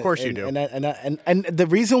 okay? Of course you do. And the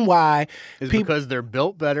reason why is because they're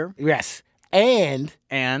built better. Yes. And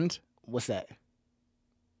what's that?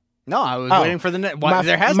 No, I was waiting for the next.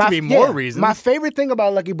 There has to be more reasons. My favorite thing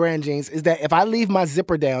about Lucky Brand jeans is that if I leave my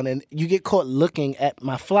zipper down and you get caught looking at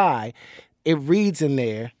my fly, it reads in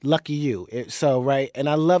there, "Lucky you." And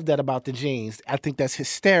I love that about the jeans. I think that's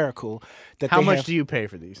hysterical. How much do you pay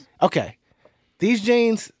for these? Okay, these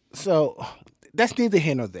jeans. So that's neither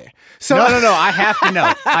here nor there. So no. I have to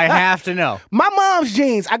know. I have to know. My mom's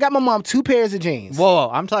jeans. I got my mom 2 pairs of jeans. Whoa,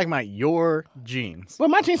 I'm talking about your jeans. Well,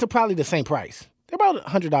 my jeans are probably the same price. They're about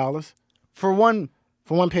 $100 for one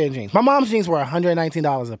pair of jeans. My mom's jeans were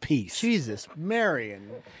 $119 a piece. Jesus,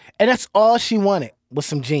 Marion. And that's all she wanted was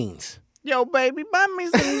some jeans. Yo, baby, buy me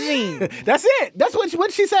some jeans. That's it. That's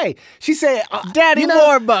what she say. She said, "Daddy,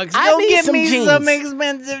 Warbucks, go get me jeans. some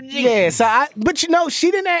expensive jeans." Yeah. So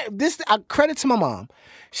she didn't. Credit to my mom.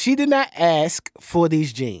 She did not ask for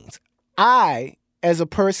these jeans. I, as a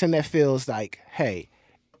person that feels like, hey,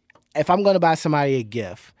 if I'm gonna buy somebody a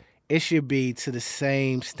gift, it should be to the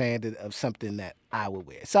same standard of something that I would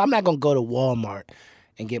wear. So I'm not going to go to Walmart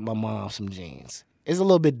and get my mom some jeans. It's a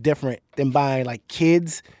little bit different than buying like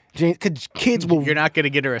kids jeans. Cause kids will. You're not going to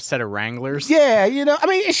get her a set of Wranglers? Yeah, I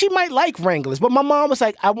mean, she might like Wranglers, but my mom was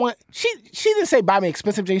like, she didn't say buy me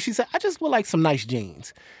expensive jeans. She said, I just would like some nice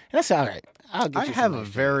jeans. And I said, all right, I'll get you some I have nice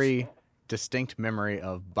a very distinct memory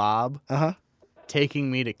of Bob taking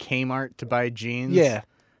me to Kmart to buy jeans. Yeah.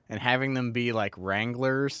 And having them be like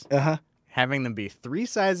Wranglers. Having them be 3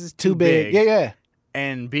 sizes too big. Yeah.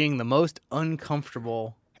 And being the most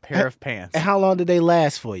uncomfortable pair of pants. And how long did they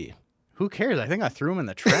last for you? Who cares? I think I threw them in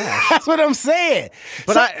the trash. That's what I'm saying.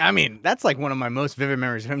 But I mean, that's like one of my most vivid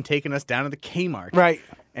memories of him taking us down to the Kmart. Right.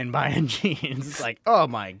 and buying jeans. It's like, oh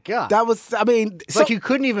my God. That was, I mean. It's like you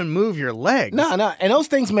couldn't even move your legs. No. And those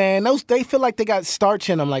things, man, they feel like they got starch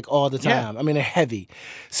in them like all the time. Yeah. I mean, they're heavy.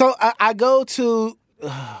 So I go to,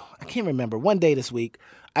 I can't remember, one day this week,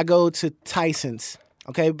 I go to Tyson's,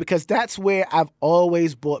 okay? Because that's where I've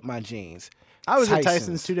always bought my jeans. I was at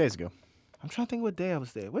Tyson's 2 days ago. I'm trying to think what day I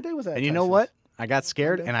was there. What day was I at And you Tyson's? know what? I got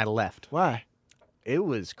scared and I left. Why? It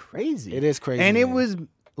was crazy. It is crazy. And man. it was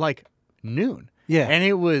like noon. Yeah. And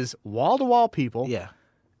it was wall-to-wall people. Yeah.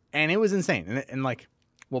 And it was insane. And like,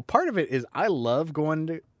 well, part of it is I love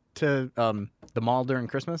going to the mall during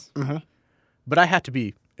Christmas. Mm-hmm. But I have to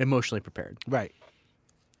be emotionally prepared. Right.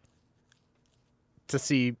 To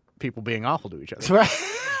see people being awful to each other.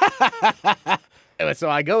 Right. So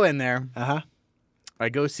I go in there. Uh-huh. I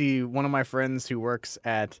go see one of my friends who works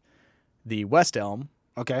at the West Elm.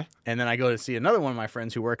 Okay. And then I go to see another one of my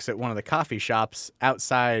friends who works at one of the coffee shops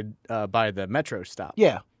outside by the metro stop.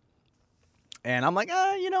 Yeah. And I'm like,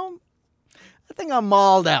 I think I'm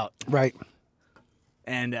mauled out. Right.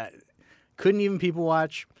 And couldn't even people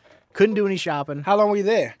watch. Couldn't do any shopping. How long were you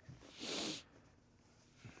there?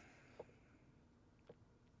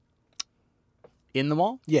 In the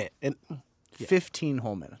mall? Yeah. 15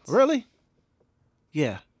 whole minutes. Really?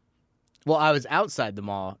 Yeah. Well, I was outside the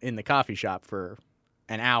mall in the coffee shop for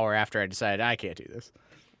an hour after I decided I can't do this.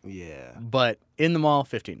 Yeah. But in the mall,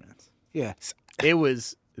 15 minutes. Yeah. It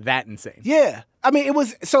was that insane. Yeah. I mean, it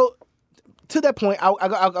was, so to that point,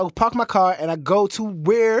 I'll park my car and I go to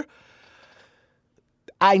where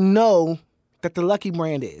I know that the Lucky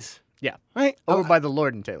brand is. Yeah. Right? Over by the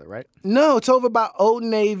Lord & Taylor, right? No, it's over by Old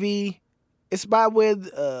Navy. It's by where,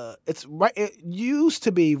 it's right, it used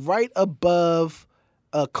to be right above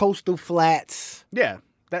Coastal Flats. Yeah.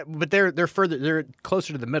 But they're further, they're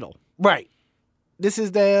closer to the middle. Right. This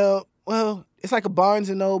is it's like a Barnes &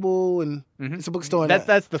 Noble and it's a bookstore.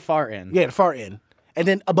 That's the far end. Yeah, the far end. And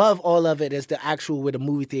then above all of it is the actual where the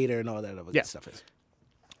movie theater and all that other stuff is.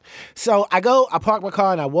 So I park my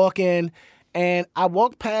car and I walk in and I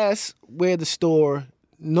walk past where the store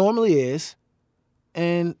normally is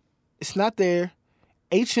and it's not there.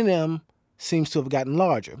 H&M seems to have gotten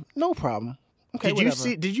larger. No problem. Okay,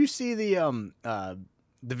 Did you see the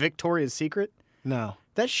Victoria's Secret? No.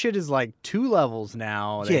 That shit is like 2 levels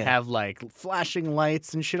now. They have like flashing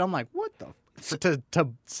lights and shit. I'm like, what the? To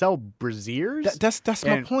sell brassieres? That's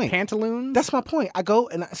my point. Pantaloons? That's my point. I go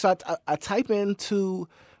and I type into,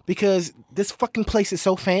 because this fucking place is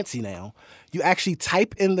so fancy now. You actually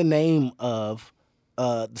type in the name of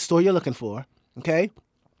the store you're looking for. Okay.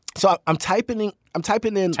 So I'm typing in. You're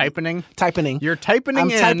typing in. I'm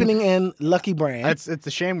typing in Lucky Brand. It's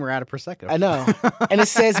a shame we're out of Prosecco. I know. And it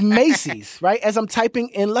says Macy's, right? As I'm typing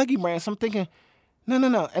in Lucky Brand, so I'm thinking,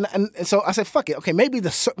 no. And so I said, fuck it. Okay, maybe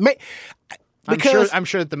I'm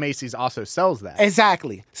sure that the Macy's also sells that.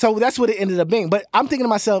 Exactly. So that's what it ended up being. But I'm thinking to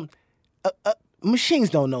myself, machines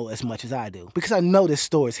don't know as much as I do because I know this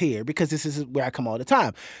store is here because this is where I come all the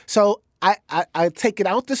time. So I take it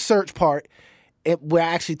out the search part. Where I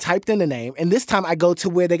actually typed in the name, and this time I go to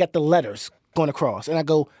where they got the letters going across, and I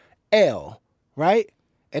go L, right?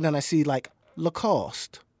 And then I see like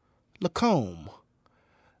Lacoste, Lacombe,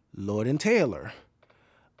 Lord & Taylor,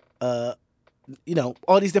 all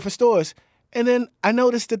these different stores. And then I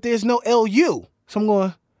noticed that there's no LU. So I'm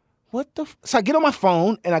going, what the So I get on my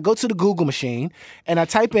phone, and I go to the Google machine, and I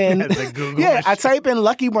type in, the Google machine. I type in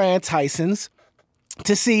Lucky Brand Tyson's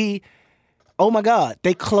to see, oh my God,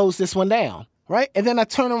 they closed this one down. Right? And then I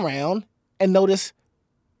turn around and notice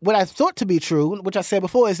what I thought to be true, which I said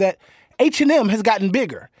before, is that H&M has gotten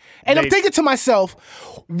bigger. And I'm thinking to myself,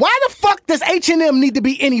 why the fuck does H&M need to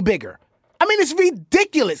be any bigger? I mean, it's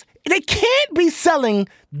ridiculous. They can't be selling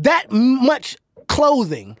that much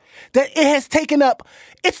clothing that it has taken up.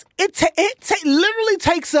 It literally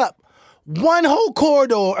takes up one whole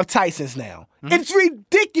corridor of Tyson's now. Mm-hmm. It's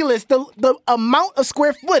ridiculous the amount of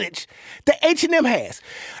square footage that H&M has.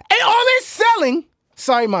 And all they're selling,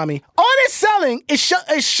 sorry, mommy, all they're selling is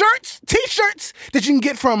shirts, T-shirts that you can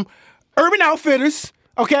get from Urban Outfitters,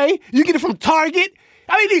 okay? You get it from Target.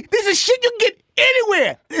 I mean, this is shit you can get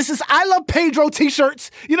anywhere. This is I Love Pedro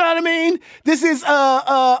T-shirts. You know what I mean? This is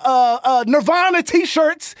Nirvana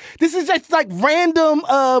T-shirts. This is just like random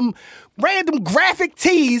graphic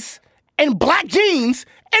tees and black jeans.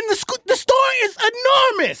 And the store is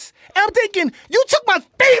enormous. And I'm thinking, you took my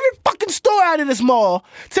favorite fucking store out of this mall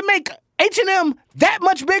to make H&M that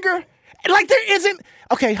much bigger? Like there isn't...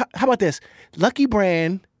 Okay, how about this? Lucky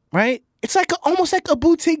Brand, right? It's like almost like a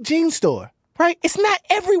boutique jean store, right? It's not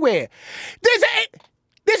everywhere. There's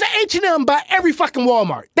an H&M by every fucking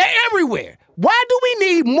Walmart. They're everywhere. Why do we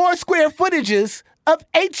need more square footages of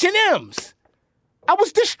H&M's. I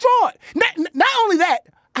was distraught. Not only that,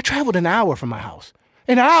 I traveled an hour from my house.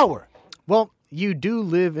 An hour. Well, you do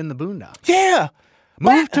live in the boondocks. Yeah.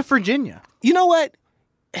 Move to Virginia. You know what?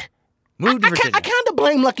 Move to Virginia. I kind of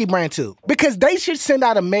blame Lucky Brand too, because they should send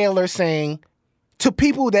out a mailer saying to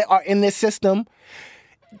people that are in this system,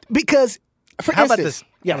 because for How instance, about this?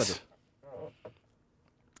 Yes. How about this?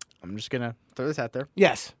 I'm just going to throw this out there.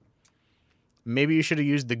 Yes. Maybe you should have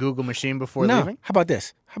used the Google machine before leaving. How about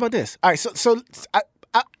this? All right, so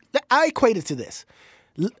I equate it to this.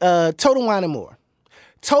 Total Wine & More.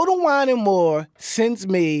 Total Wine & More sends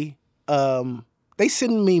me, they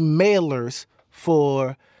send me mailers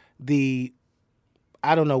for the,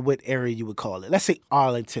 I don't know what area you would call it. Let's say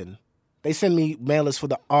Arlington. They send me mailers for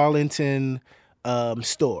the Arlington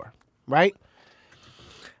store, right?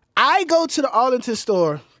 I go to the Arlington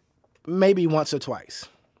store maybe once or twice,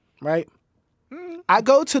 right? I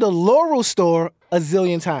go to the Laurel store a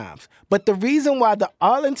zillion times. But the reason why the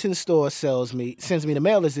Arlington store sends me the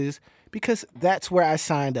mailers is because that's where I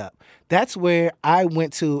signed up. That's where I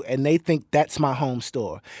went to, and they think that's my home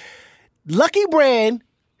store. Lucky Brand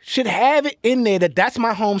should have it in there that's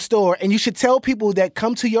my home store, and you should tell people that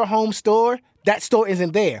come to your home store, that store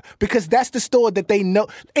isn't there, because that's the store that they know.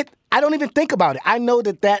 I don't even think about it. I know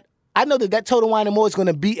that Total Wine & More is going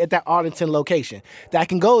to be at that Arlington location, that I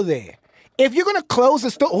can go there. If you're going to close the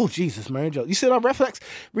store, oh, Jesus, Mary Jo. You see it on Reflex?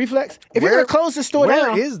 If you're going to close the store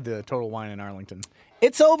down. Where is the Total Wine in Arlington?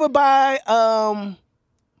 It's over by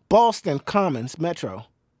Boston Commons Metro.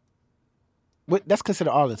 That's considered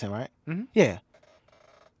Arlington, right? Mm-hmm. Yeah.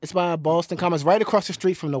 It's by Boston Commons, right across the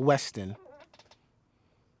street from the Westin.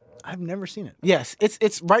 I've never seen it. Yes,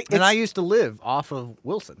 it's right. And I used to live off of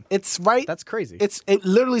Wilson. It's right. That's crazy. It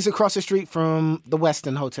literally is across the street from the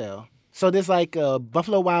Westin Hotel. So there's like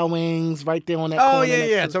Buffalo Wild Wings right there on that corner. Oh,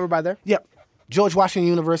 yeah. It's over by there? Yep. George Washington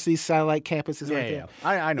University's satellite campus is right there.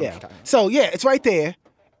 Yeah. I know what you're talking about. So, yeah, it's right there.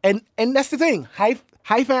 And that's the thing.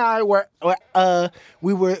 Hyphen and I were,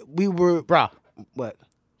 we were. Bruh. What?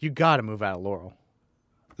 You got to move out of Laurel.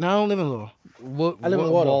 No, I don't live in Laurel. I live in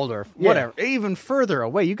Waldorf. Yeah. Whatever. Even further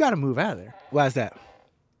away. You got to move out of there. Why is that?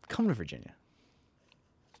 Come to Virginia.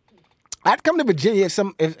 I'd come to Virginia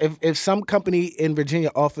if some company in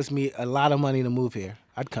Virginia offers me a lot of money to move here.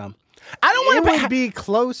 I'd come. I don't want to. It would be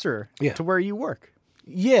closer to where you work.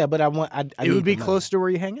 Yeah, but I it would be close to where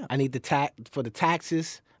you hang out. I need the for the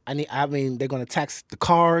taxes. I mean, they're going to tax the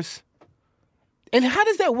cars. And how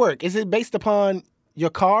does that work? Is it based upon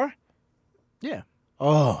your car? Yeah.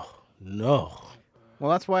 Oh no. Well,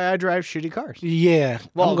 that's why I drive shitty cars. Yeah.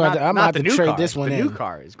 Well, I'm going to have to trade this one in. The new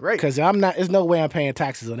car is great. Because there's no way I'm paying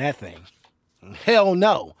taxes on that thing. Hell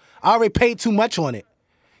no. I already paid too much on it.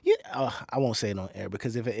 Yeah, I won't say it on air,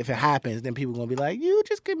 because if it happens, then people are going to be like, you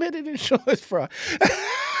just committed insurance fraud.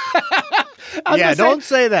 Don't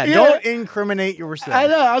say that. Yeah. Don't incriminate yourself. I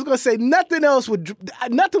know. I was going to say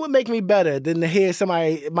nothing would make me better than to hear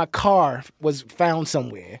my car was found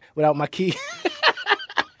somewhere without my key.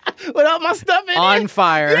 Without my stuff in it. On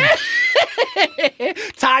fire. Yeah.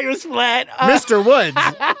 Tires flat. Mr. Woods,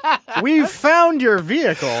 we found your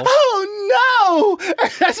vehicle. Oh, no.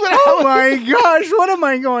 That's what Oh, my gosh. What am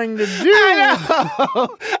I going to do? I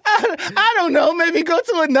know. I don't know. Maybe go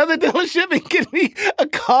to another dealership and get me a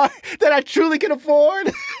car that I truly can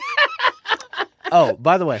afford. Oh,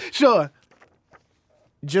 by the way. Sure.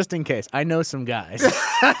 Just in case. I know some guys.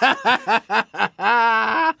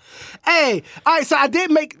 Hey, all right, so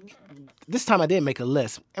this time I did make a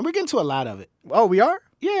list, and we're getting to a lot of it. Oh, we are?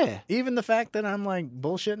 Yeah. Even the fact that I'm like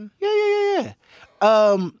bullshitting? Yeah.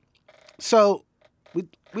 So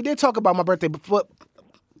we did talk about my birthday, but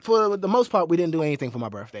for the most part, we didn't do anything for my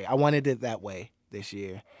birthday. I wanted it that way this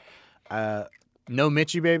year. No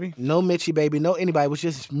Mitchie baby? No Mitchie baby, no anybody. It was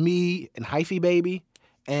just me and Hyphy baby,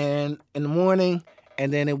 and in the morning,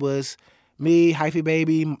 and then it was me, Hyphy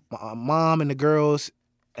baby, my mom, and the girls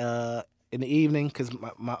in the evening, because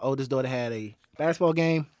my oldest daughter had a basketball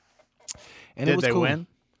game. And it was cool. Did they win?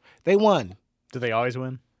 They won. Do they always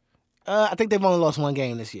win? I think they've only lost one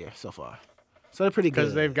game this year so far. So they're pretty good.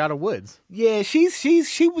 Because they've got a Woods. Yeah, she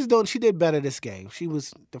did better this game. She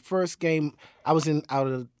was the first game. I was out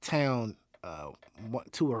of town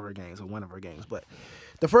two of her games or one of her games, but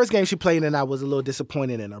the first game she played in, I was a little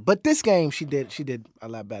disappointed in her. But this game she did a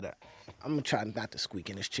lot better. I'm gonna try not to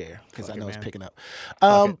squeak in this chair because I know it's picking up.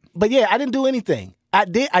 But yeah, I didn't do anything. I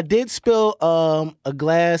did spill a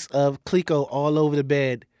glass of Clico all over the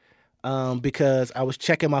bed because I was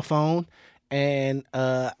checking my phone, and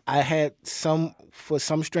I had for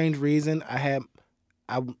some strange reason I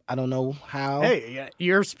I don't know how. Hey,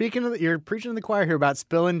 you're preaching to the choir here about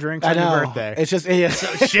spilling drinks on your birthday. It's just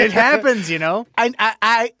so shit happens, you know.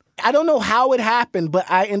 I don't know how it happened, but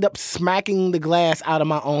I end up smacking the glass out of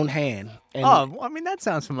my own hand. And I mean, that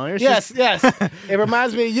sounds familiar. Yes. It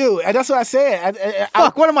reminds me of you, and that's what I said.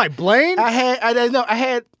 What am I, Blaine? I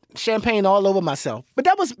had champagne all over myself, but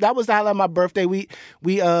that was the highlight of my birthday. We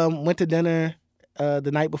went to dinner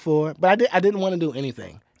the night before, but I didn't want to do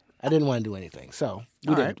anything. So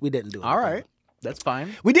we didn't do it. All right, that's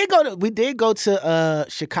fine. We did go to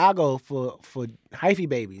Chicago for Hyphy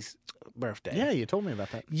Baby's birthday. Yeah, you told me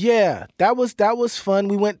about that. Yeah, that was fun.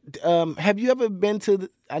 We went. Have you ever been to?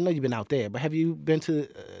 I know you've been out there, but have you been to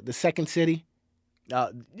the Second City?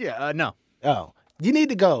 No. Oh, you need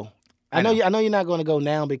to go. I know you're not going to go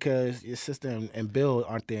now because your sister and Bill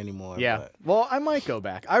aren't there anymore. Yeah. But Well, I might go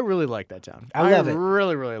back. I really like that town. I love it.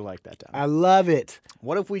 Really, really like that town. I love it.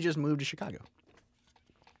 What if we just moved to Chicago?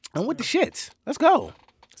 I'm with the shits. Let's go.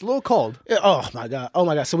 It's a little cold. Oh my god.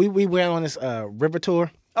 So we went on this river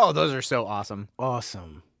tour. Oh, those are so awesome.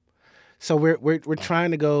 Awesome. So we're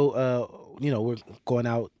trying to go. We're going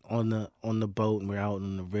out on the boat and we're out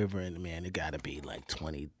on the river, and man, it got to be like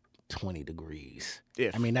 20 degrees.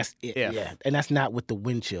 I mean, that's it. Yeah, and that's not with the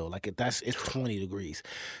wind chill. Like it's 20 degrees.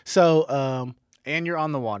 So and you're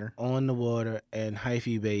on the water. On the water, and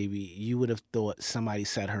Hyphy Baby, you would have thought somebody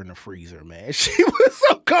set her in the freezer, man. She was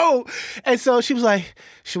so cold. And so she was like,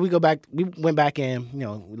 should we go back? We went back in,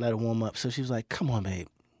 we let her warm up. So she was like, come on, babe.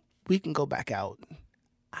 We can go back out.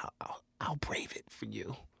 I'll brave it for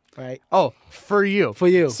you. Right? Oh, for you. For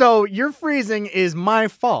you. So your freezing is my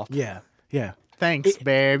fault. Yeah. Thanks,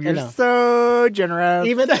 babe. You're so generous.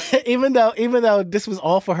 Even though this was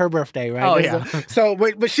all for her birthday, right? Oh yeah. So,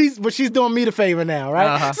 but she's doing me the favor now, right?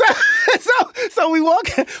 Uh-huh. So we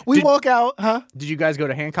walk out, huh? Did you guys go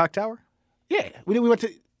to Hancock Tower? Yeah, we went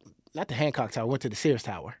to not the Hancock Tower. We went to the Sears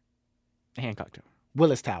Tower, Hancock Tower,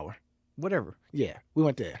 Willis Tower, whatever. Yeah, we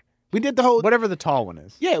went there. We did the whole whatever the tall one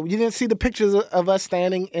is. Yeah, you didn't see the pictures of us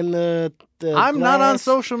standing in the I'm glass. not on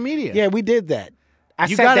social media. Yeah, we did that. I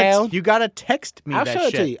sat down. You gotta text me. I'll that show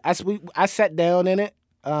shit. it to you. I sat down in it.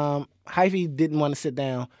 Hyphy didn't want to sit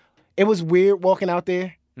down. It was weird walking out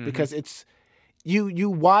there because it's you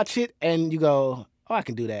watch it and you go, oh, I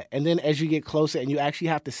can do that. And then as you get closer and you actually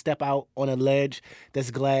have to step out on a ledge that's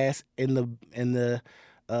glass in the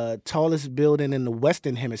tallest building in the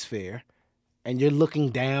Western Hemisphere, and you're looking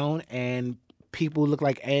down and people look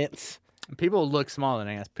like ants. People look smaller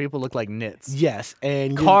than ants. People look like nits. Yes,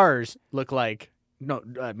 and cars look like. No,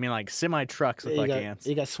 I mean like semi trucks look like ants.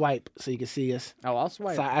 You got swipe so you can see us. Oh, I'll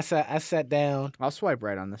swipe. So I sat down. I'll swipe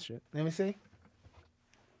right on this shit. Let me see.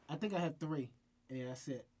 I think I have 3. Yeah, that's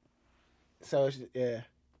it. So yeah.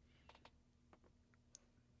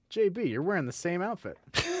 JB, you're wearing the same outfit.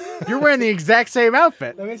 You're wearing the exact same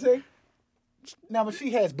outfit. Let me see. No, but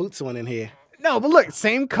she has boots on in here. No, but look,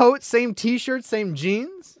 same coat, same T-shirt, same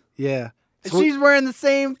jeans. Yeah. So she's wearing the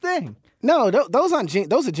same thing. No, those aren't jeans.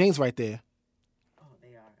 Those are jeans right there.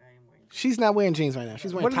 She's not wearing jeans right now.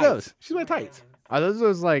 She's wearing tights. What are those? She's wearing tights. Are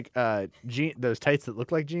those like those tights that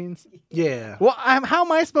look like jeans? Yeah. Well, how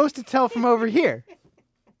am I supposed to tell from over here?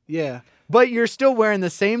 Yeah. But you're still wearing the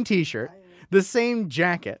same T-shirt, the same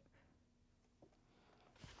jacket.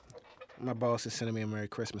 My boss is sending me a Merry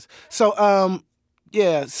Christmas. So,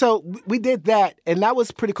 yeah. So we did that, and that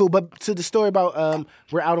was pretty cool. But to the story about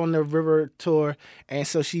we're out on the river tour, and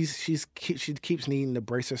so she keeps needing to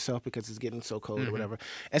brace herself because it's getting so cold or whatever.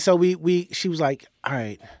 And so she was like, all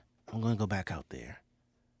right, I'm gonna go back out there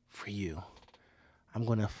for you. I'm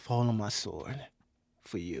gonna fall on my sword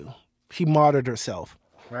for you. She martyred herself,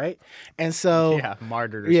 right? And so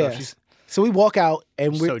martyred herself. Yeah. So we walk out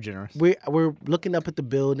and we're so generous. We're looking up at the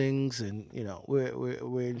buildings and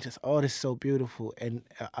we're just this is so beautiful. And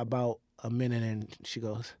about a minute in, she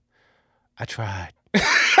goes, "I tried.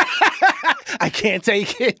 I can't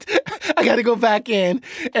take it. I got to go back in."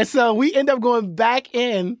 And so we end up going back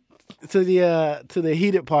in to the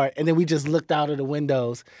heated part, and then we just looked out of the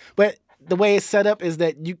windows. But the way it's set up is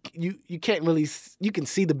that you can't really you can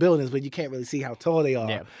see the buildings, but you can't really see how tall they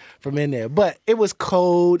are from in there. But it was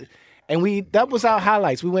cold. And that was our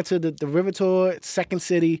highlights. We went to the River Tour, Second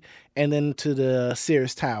City, and then to the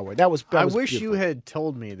Sears Tower. That was I wish beautiful. you had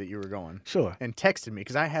told me that you were going. Sure. And texted me,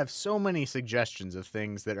 because I have so many suggestions of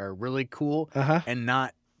things that are really cool and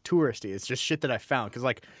not touristy. It's just shit that I found. Because,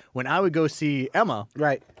 like, when I would go see Emma,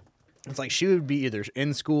 right, it's like she would be either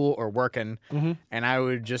in school or working, and I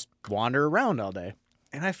would just wander around all day.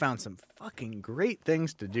 And I found some fucking great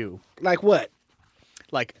things to do. Like what?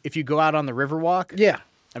 Like, if you go out on the river walk. Yeah.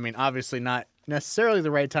 I mean, obviously not necessarily the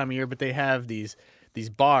right time of year, but they have these these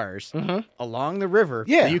bars along the river.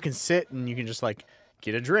 Yeah. That you can sit and you can just like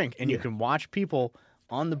get a drink and you can watch people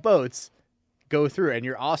on the boats go through, and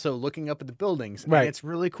you're also looking up at the buildings. Right. And it's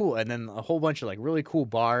really cool. And then a whole bunch of like really cool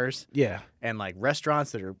bars. Yeah. And like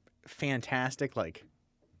restaurants that are fantastic, like,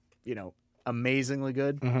 you know, amazingly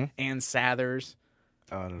good. And Sathers.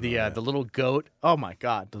 The little goat. Oh my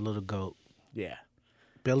God. The little goat. Yeah.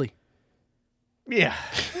 Billy. Yeah.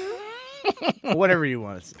 Whatever you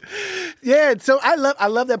want to say. Yeah, so I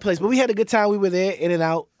love that place. But we had a good time. We were there, in and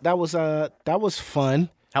out. That was fun.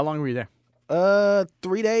 How long were you there?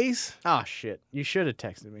 3 days. Oh shit. You should have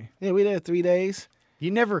texted me. Yeah, we there 3 days.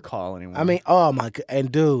 You never call anyone. I mean, oh my God.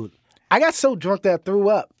 And dude, I got so drunk that I threw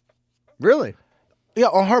up. Really? Yeah,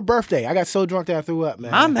 on her birthday. I got so drunk that I threw up,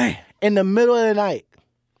 man. My man. In the middle of the night.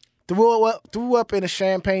 Threw up in a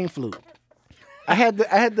champagne flute. I had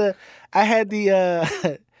the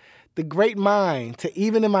the great mind to,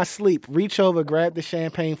 even in my sleep, reach over, grab the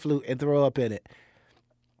champagne flute, and throw up in it.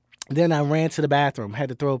 Then I ran to the bathroom, had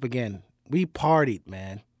to throw up again. We partied,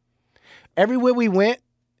 man. Everywhere we went,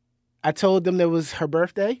 I told them that was her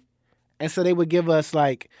birthday, and so they would give us,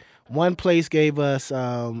 like, one place gave us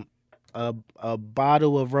a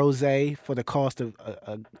bottle of rosé for the cost of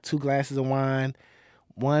 2 glasses of wine.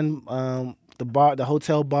 One, the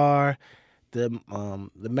hotel bar. The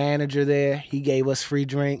manager there, he gave us free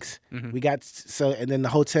drinks. We got and then the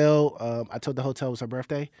hotel. I told the hotel it was her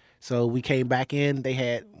birthday, so we came back in.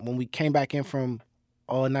 When we came back in from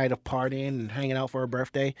all night of partying and hanging out for her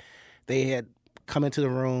birthday, they had come into the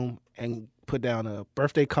room and put down a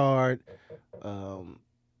birthday card,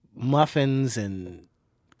 muffins and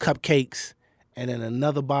cupcakes, and then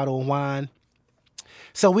another bottle of wine.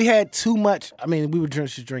 So we had too much. I mean, we were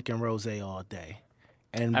just drinking rosé all day.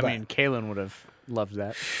 And I mean, Kaylin would have loved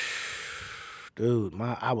that. Dude,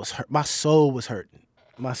 I was hurt. My soul was hurting.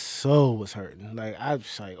 Like, I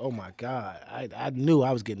was like, oh my God. I knew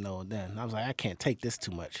I was getting old then. I was like, I can't take this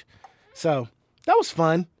too much. So that was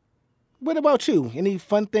fun. What about you? Any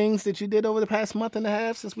fun things that you did over the past month and a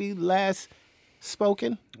half since we last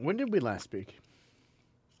spoken? When did we last speak?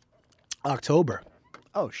 October.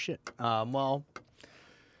 Oh shit. Well,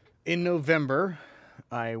 in November,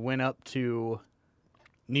 I went up to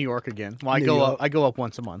New York again. Well, I go up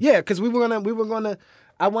once a month. Yeah, because we were gonna.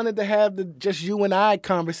 I wanted to have the just you and I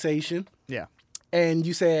conversation. Yeah. And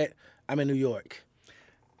you said I'm in New York.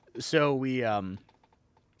 So we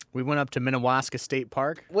went up to Minnewaska State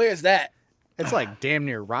Park. Where's that? It's like damn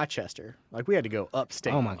near Rochester. Like we had to go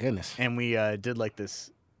upstate. Oh my goodness. And we did like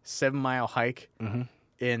this 7-mile hike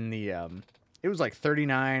in the. It was like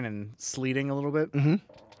 39 and sleeting a little bit,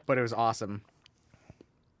 but it was awesome.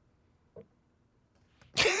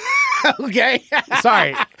 Okay.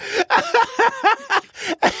 Sorry.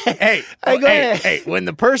 Hey, when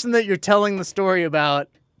the person that you're telling the story about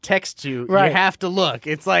texts you, you have to look.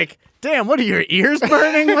 It's like, damn, what are your ears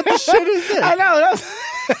burning? What the shit is this? I know.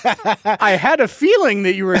 I had a feeling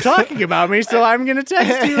that you were talking about me, so I'm going to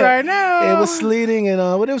text you right now. It was sleeting and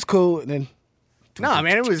but it was cool. And then, no,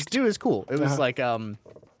 man, it was cool. It was like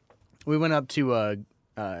we went up to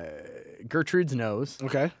Gertrude's Nose.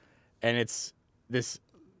 Okay. And it's this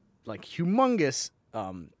like humongous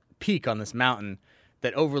peak on this mountain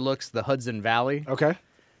that overlooks the Hudson Valley. Okay.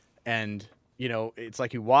 And, you know, it's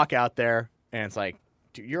like you walk out there and it's like,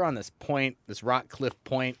 dude, you're on this point, this rock cliff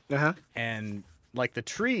point, and like the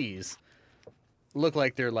trees look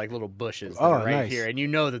like they're like little bushes that are right here. And you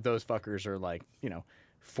know that those fuckers are like,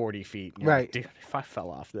 40 feet. You're like, dude, if I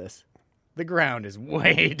fell off this, the ground is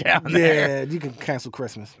way down there. Yeah, you can cancel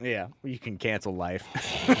Christmas. Yeah, you can cancel life.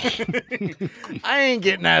 I ain't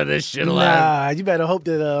getting out of this shit alive. Nah, you better hope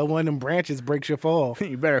that one of them branches breaks your fall.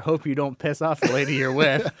 You better hope you don't piss off the lady you're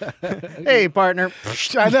with. Hey, partner.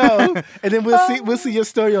 I know. And then we'll see your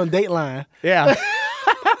story on Dateline. Yeah.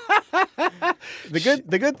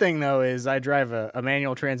 The good thing though is I drive a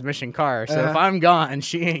manual transmission car, so if I'm gone,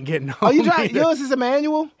 she ain't getting home. Oh, you drive yours is a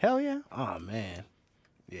manual? Hell yeah. Oh man.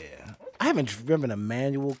 Yeah. I haven't driven a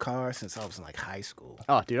manual car since I was in like high school.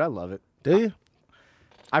 Oh, dude, I love it. Do you?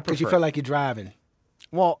 I prefer. Because you feel like you're driving.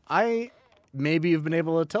 Well, maybe you've been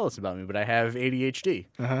able to tell us about me, but I have ADHD.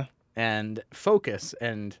 And focus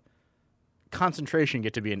and concentration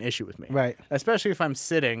get to be an issue with me. Right. Especially if I'm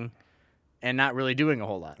sitting and not really doing a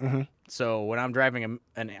whole lot. So when I'm driving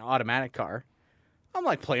an automatic car, I'm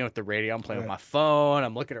like playing with the radio. I'm playing with my phone.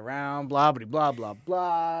 I'm looking around, blah, blah, blah, blah,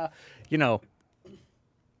 blah.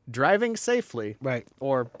 Driving safely,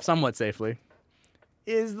 or somewhat safely,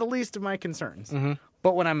 is the least of my concerns.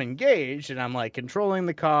 But when I'm engaged and I'm like controlling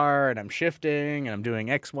the car and I'm shifting and I'm doing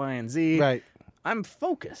X, Y, and Z, I'm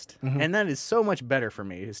focused. And that is so much better for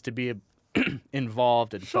me, is to be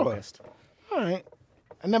involved and focused. All right.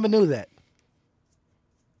 I never knew that.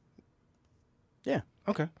 Yeah.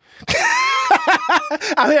 Okay.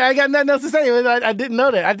 I mean, I got nothing else to say. I didn't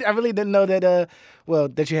know that. I really didn't know that.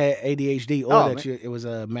 That you had ADHD or it was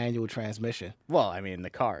a manual transmission. Well, I mean, the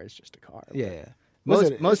car is just a car. Yeah.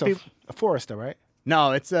 Most people a Forester, right?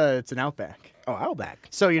 No, it's an Outback. Oh, Outback.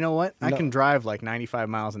 So you know what? I can drive like 95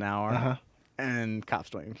 miles an hour, and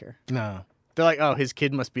cops don't even care. No. They're like, oh, his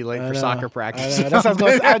kid must be late for soccer practice.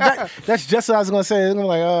 That's just what I was going to say. I'm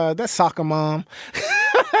like, that's soccer mom.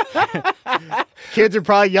 Kids are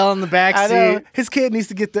probably yelling in the back seat. I know. His kid needs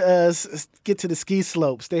to get to the ski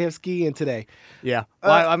slopes. They have skiing today. Yeah.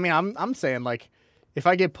 Well, I mean, I'm saying like, if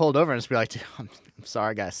I get pulled over and just be like, dude, I'm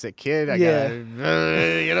sorry, I got a sick kid. I got,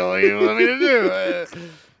 you know what you want me to do?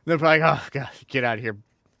 They're probably like, oh God, get out of here.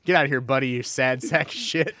 Get out of here, buddy, you sad sack of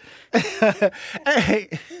shit.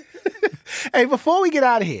 Hey, before we get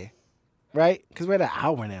out of here, right? Because we're at an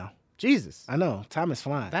hour now. Jesus. I know. Time is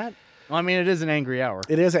flying. Well, I mean, it is an angry hour.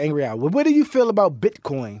 It is an angry hour. What do you feel about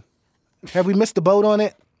Bitcoin? Have we missed the boat on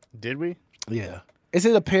it? Did we? Yeah. Is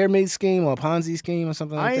it a pyramid scheme or a Ponzi scheme or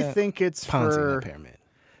something like that? I think it's Ponzi, not pyramid.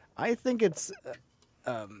 I think it's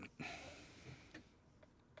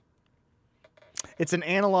an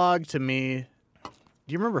analog to me.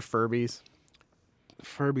 Do you remember Furbies?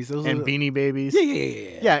 Those and Beanie Babies?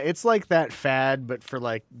 Yeah. Yeah, it's like that fad, but for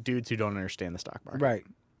like dudes who don't understand the stock market. Right.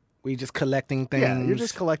 We're just collecting things. Yeah, you're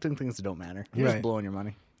just collecting things that don't matter. You're just blowing your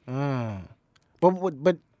money.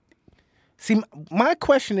 But see, my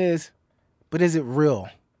question is, but is it real?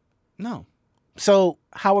 No. So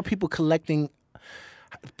how are people collecting?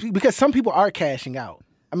 Because some people are cashing out.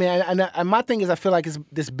 I mean, and my thing is, I feel like it's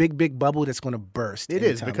this big bubble that's going to burst. It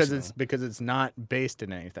is because it's not based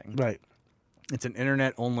in anything. Right. It's an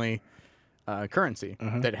internet only currency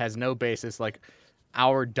that has no basis. Like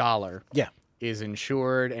our dollar is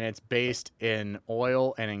insured and it's based in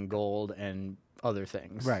oil and in gold and other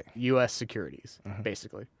things. Right. U.S. securities,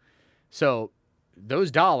 basically. So those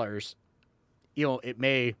dollars, it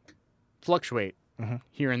may fluctuate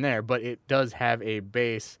here and there, but it does have a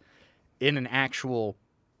base in an actual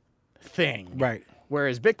thing. Right.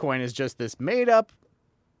 Whereas Bitcoin is just this made up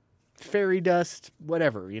fairy dust,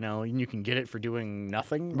 whatever, and you can get it for doing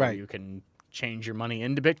nothing. Right. Or you can change your money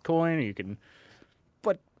into Bitcoin, or you can,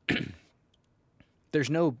 but there's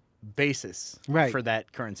no basis for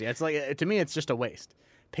that currency. It's like, to me, it's just a waste.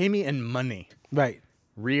 Pay me in money. Right.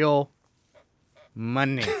 Real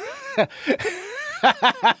money.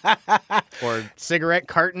 Or cigarette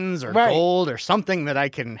cartons or gold or something that I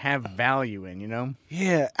can have value in,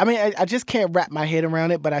 Yeah. I mean, I just can't wrap my head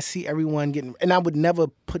around it, but I see everyone getting, and I would never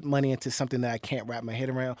put money into something that I can't wrap my head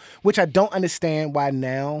around, which I don't understand why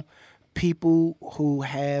now people who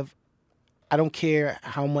have, I don't care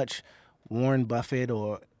how much Warren Buffett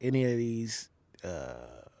or any of these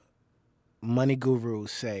money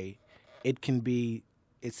gurus say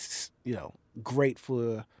it's great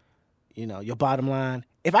for, your bottom line.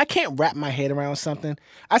 If I can't wrap my head around something,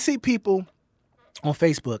 I see people on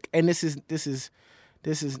Facebook, and this is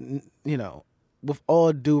with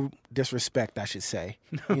all due disrespect, I should say,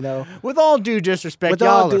 with all due disrespect,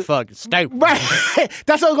 y'all are fucking stupid. Right.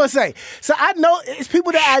 That's what I was gonna say. So I know it's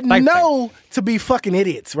people that I know to be fucking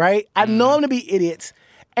idiots, right? I know them to be idiots,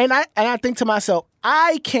 and I think to myself,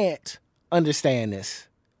 I can't understand this.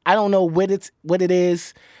 I don't know what it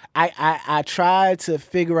is. I try to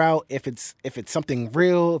figure out if it's something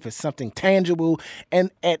real, if it's something tangible,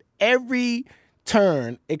 and at every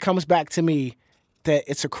turn it comes back to me that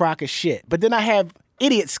it's a crock of shit. But then I have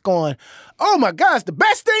idiots going, "Oh my gosh, the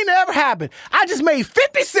best thing that ever happened! I just made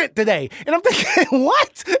 50 cents today," and I'm thinking,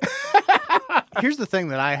 what? Here's the thing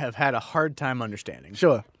that I have had a hard time understanding.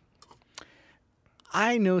 Sure,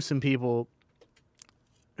 I know some people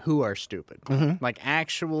who are stupid, like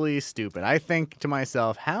actually stupid. I think to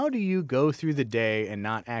myself, how do you go through the day and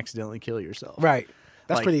not accidentally kill yourself? Right.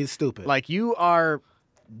 That's pretty stupid. Like you are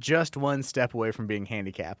just one step away from being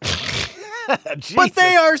handicapped. But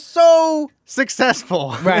they are so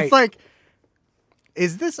successful. Right. It's like,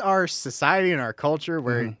 is this our society and our culture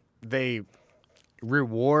where they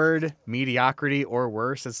reward mediocrity or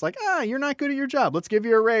worse? It's like, you're not good at your job. Let's give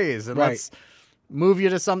you a raise and let's move you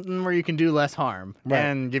to something where you can do less harm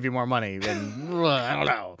and give you more money. And I don't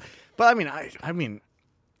know. But I mean,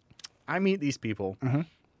 I meet these people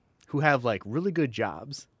who have like really good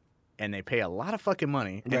jobs and they pay a lot of fucking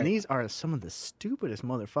money. And these are some of the stupidest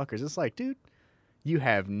motherfuckers. It's like, dude, you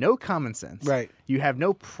have no common sense. Right. You have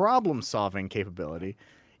no problem solving capability.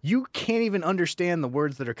 You can't even understand the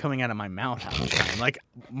words that are coming out of my mouth half the time. Like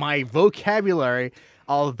my vocabulary,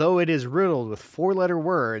 although it is riddled with 4-letter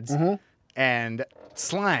words, and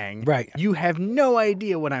slang. Right. You have no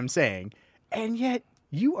idea what I'm saying, and yet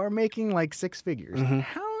you are making like six figures. Mm-hmm.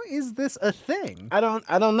 How is this a thing? I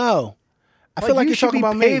don't know. I feel like you're talking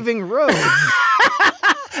about paving roads.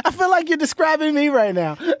 I feel like you're describing me right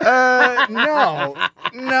now. No,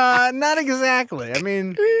 not exactly. I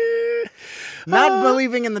mean, not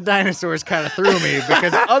believing in the dinosaurs kind of threw me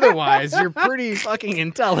because otherwise you're pretty fucking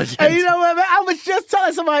intelligent. Hey, you know what, man? I was just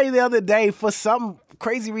telling somebody the other day for some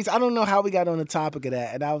crazy reason. I don't know how we got on the topic of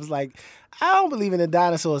that. And I was like, I don't believe in the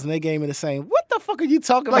dinosaurs. And they gave me the same. What the fuck are you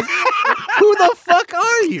talking about? Who the fuck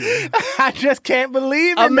are you? I just can't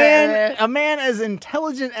believe it, man. A man as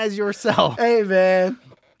intelligent as yourself. Hey, man.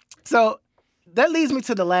 So that leads me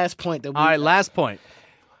to the last point. All right, last point.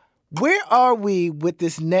 Where are we with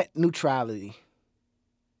this net neutrality?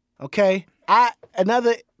 Okay?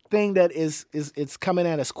 Another thing that is it's coming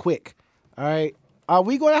at us quick. All right? Are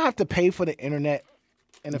we going to have to pay for the internet?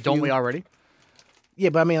 Don't we already? Yeah,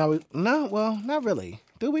 but I mean, not really.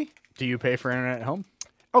 Do we? Do you pay for internet at home?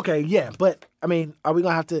 Okay, yeah, but I mean, are we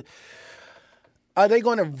going to have to... Are they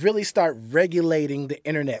going to really start regulating the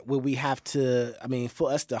internet where we have to, I mean,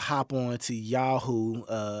 for us to hop on to Yahoo,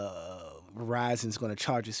 Verizon's going to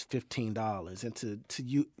charge us $15 and to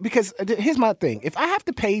you, because here's my thing. If I have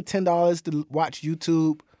to pay $10 to watch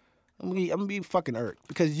YouTube, I'm going to be fucking irked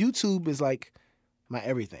because YouTube is like my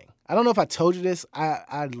everything. I don't know if I told you this.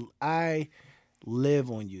 I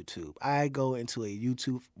live on YouTube. I go into a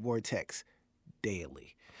YouTube vortex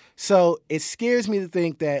daily. So it scares me to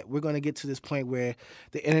think that we're going to get to this point where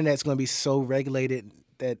the internet's going to be so regulated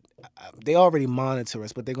that they already monitor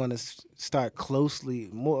us, but they're going to start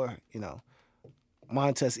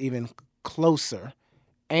monitor us even closer.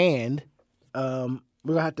 And we're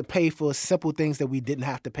going to have to pay for simple things that we didn't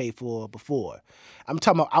have to pay for before. I'm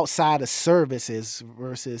talking about outside of services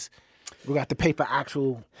versus we're going to have to pay for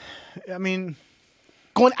actual... I mean...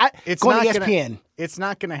 Going to ESPN. It's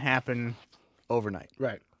not going to happen overnight.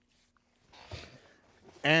 Right.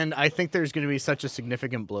 And I think there's going to be such a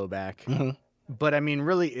significant blowback. Mm-hmm. But I mean,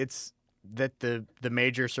 really, it's that the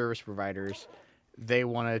major service providers, they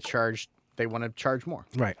want to charge more.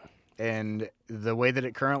 Right. And the way that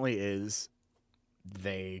it currently is,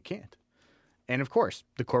 they can't. And of course,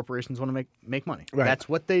 the corporations want to make money. Right. That's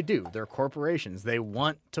what they do. They're corporations. They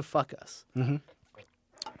want to fuck us. Mm-hmm.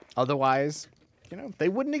 Otherwise, they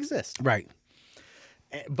wouldn't exist. Right.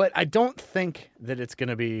 But I don't think that it's going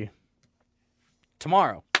to be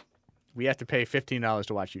tomorrow. We have to pay $15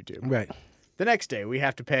 to watch YouTube. Right. The next day, we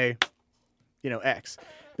have to pay, X.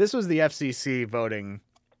 This was the FCC voting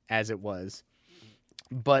as it was,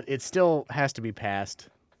 but it still has to be passed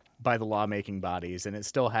by the lawmaking bodies, and it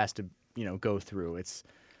still has to, go through.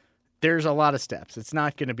 There's a lot of steps. It's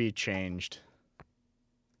not going to be changed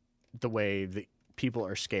the way that people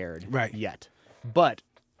are scared yet. But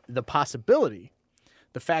the possibility,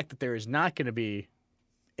 the fact that there is not going to be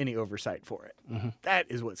any oversight for it, that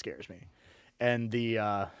is what scares me. And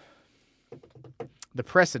the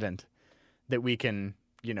precedent that we can,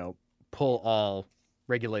 pull all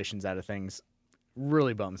regulations out of things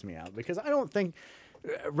really bums me out, because I don't think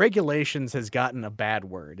regulations has gotten a bad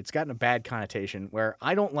word. It's gotten a bad connotation where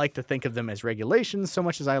I don't like to think of them as regulations so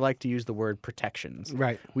much as I like to use the word protections.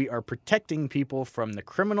 Right. We are protecting people from the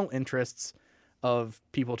criminal interests of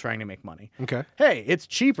people trying to make money. Okay. Hey, it's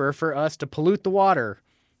cheaper for us to pollute the water,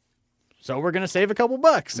 so we're going to save a couple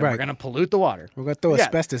bucks, and we're going to pollute the water. We're going to throw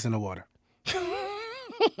asbestos in the water.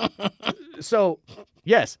 So,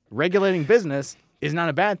 yes, regulating business is not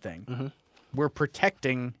a bad thing. Mm-hmm. We're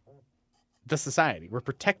protecting the society. We're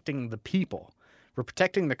protecting the people. We're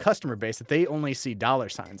protecting the customer base that they only see dollar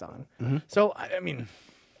signs on. Mm-hmm. So, I mean,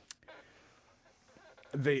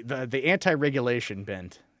 the anti-regulation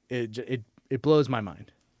bent, it blows my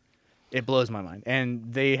mind. It blows my mind.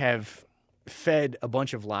 And they have fed a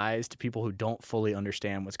bunch of lies to people who don't fully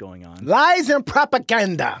understand what's going on. Lies and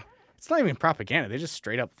propaganda. It's not even propaganda. They just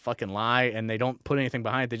straight up fucking lie, and they don't put anything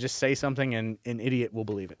behind it. They just say something, and an idiot will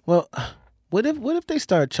believe it. Well, what if they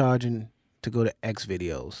start charging to go to X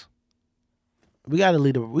videos? We gotta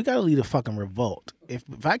lead a fucking revolt. If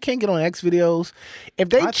I can't get on X videos, if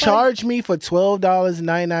they charge me for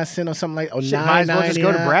 $12.99 or something like, or $9.99, might as well just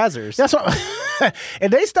go to Brazzers. That's what. If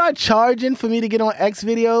they start charging for me to get on X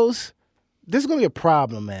videos, this is gonna be a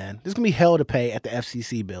problem, man. This is gonna be hell to pay at the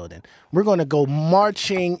FCC building. We're gonna go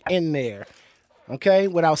marching in there, okay,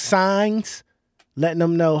 with our signs, letting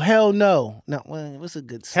them know, hell no. No, what's a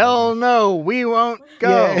good slogan? Hell no, we won't go.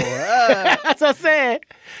 Yeah. That's what I said.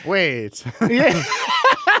 Wait. Yeah.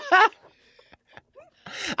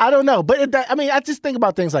 I don't know, but I just think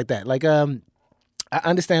about things like that. Like, I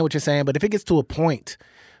understand what you're saying, but if it gets to a point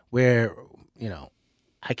where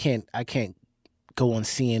I can't go on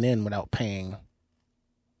CNN without paying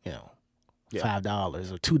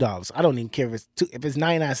 $5 or $2. I don't even care if it's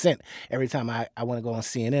 99 cents every time I want to go on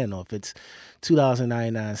CNN, or if it's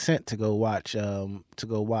 $2.99 to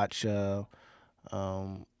go watch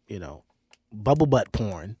bubble butt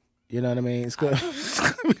porn. You know what I mean? It's gonna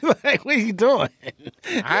be like, what are you doing?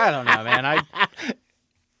 I don't know, man.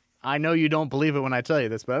 I know you don't believe it when I tell you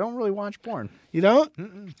this, but I don't really watch porn. You don't?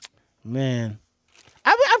 Mm-mm. Man,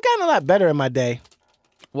 I've gotten a lot better in my day.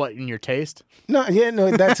 What, in your taste? No,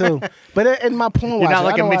 that too. But in my porn watching, you're not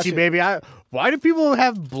like a Mitchy baby. Why do people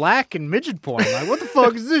have black and midget porn? Like, what the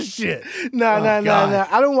fuck is this shit? No.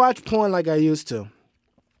 I don't watch porn like I used to.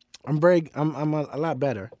 I'm a lot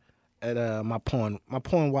better at my porn. My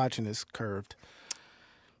porn watching is curved.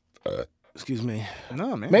 Excuse me.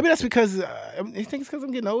 No, man. Maybe that's because you think it's because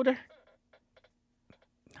I'm getting older.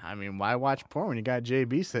 I mean, why watch porn when you got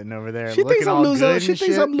JB sitting over there? She thinks I'm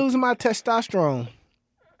losing my testosterone.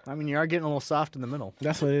 I mean, you are getting a little soft in the middle.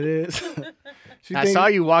 That's what it is. I saw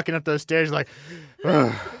you walking up those stairs like,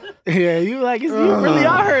 ugh. Yeah, you really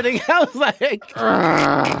are hurting. I was like,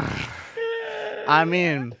 I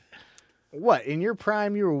mean, what, in your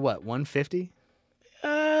prime you were what, 150?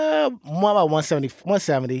 More about 170,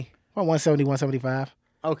 about 170, 175.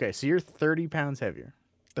 Okay, so you're 30 pounds heavier.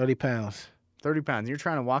 30 pounds. 30 pounds. You're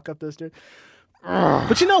trying to walk up those stairs.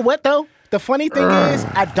 But you know what though? The funny thing is,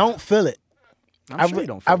 I don't feel it. I'm sure you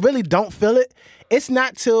don't feel I really don't feel it. It's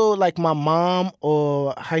not till like my mom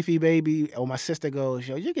or hyphy baby or my sister goes,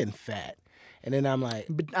 yo, you're getting fat. And then I'm like,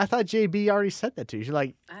 but I thought JB already said that to you. She's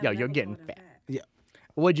like, yo, you're getting fat. Yeah.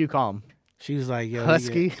 What'd you call him? She was like, yo,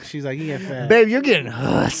 husky. She's like, you get fat. Babe, you're getting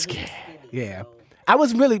husky. Yeah. I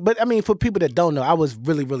was really, but I mean, for people that don't know, I was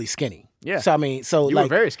really, really skinny. Yeah. So I mean, you were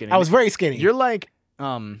very skinny. I was very skinny. You're like,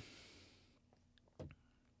 oh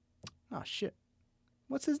shit,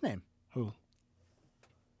 what's his name? Who?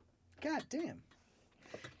 God damn.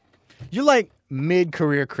 You're like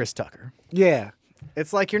mid-career Chris Tucker. Yeah.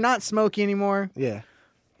 It's like you're not smoky anymore. Yeah.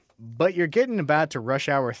 But you're getting about to Rush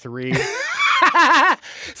Hour 3.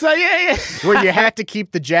 So yeah. Where you have to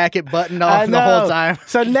keep the jacket buttoned off the whole time.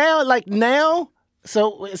 So now,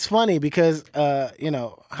 so it's funny because,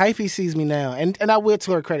 Hyphy sees me now, and I will,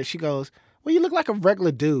 to her credit, she goes, well, you look like a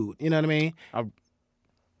regular dude. You know what I mean?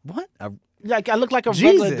 What? Like, I look like a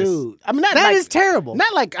regular dude. I mean, that is terrible.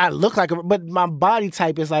 Not like I look like but my body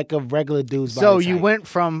type is like a regular dude's body type. So you went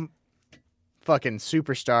from fucking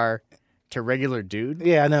superstar to regular dude?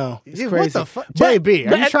 Yeah, I know. It's crazy. What the fuck?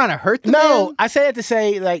 JB, are you trying to hurt the man? I say it to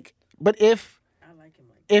say, like, but if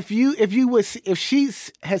she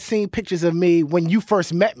has seen pictures of me when you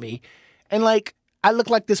first met me, and like I look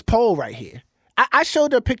like this pole right here. I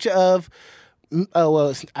showed her a picture of.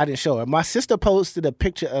 I didn't show her. My sister posted a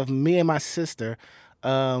picture of me and my sister.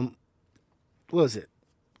 What was it?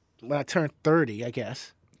 When I turned 30, I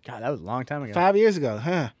guess. God, that was a long time ago. 5 years ago,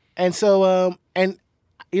 huh? And so, I'm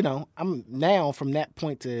now from that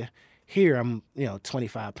point to here, I'm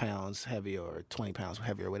 25 pounds heavier or 20 pounds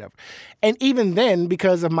heavier or whatever. And even then,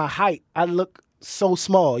 because of my height, I look so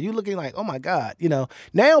small. You're looking like, oh my God,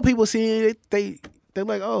 Now people see it, they're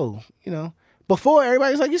like, oh, Before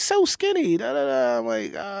everybody was like, you're so skinny. Da, da, da. I'm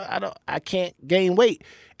like, I can't gain weight.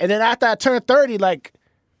 And then after I turned 30, like,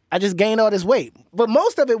 I just gained all this weight. But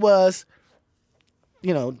most of it was,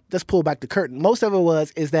 let's pull back the curtain. Most of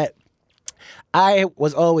it is that I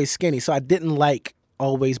was always skinny, so I didn't like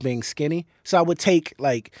always being skinny. So I would take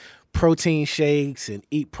like protein shakes and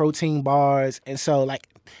eat protein bars. And so like,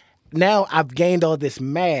 now I've gained all this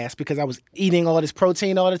mass because I was eating all this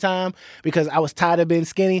protein all the time because I was tired of being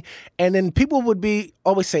skinny. And then people would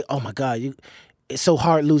always say, oh my God, it's so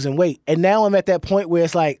hard losing weight. And now I'm at that point where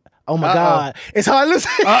it's like, oh my God, it's hard losing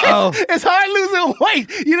it's hard losing weight.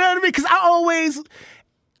 You know what I mean? Because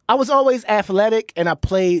I was always athletic and I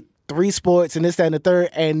played 3 sports and this, that, and the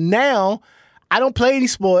third. And now I don't play any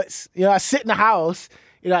sports. I sit in the house.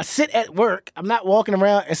 I sit at work. I'm not walking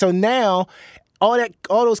around. And so now all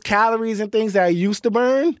those calories and things that I used to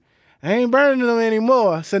burn, I ain't burning them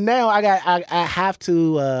anymore. So now I have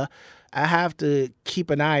to keep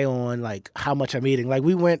an eye on like how much I'm eating. Like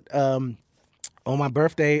we went on my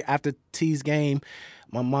birthday after T's game,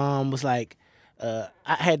 my mom was like, I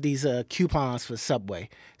had these coupons for Subway.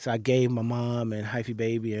 So I gave my mom and Hyphy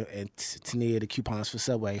baby and Tania the coupons for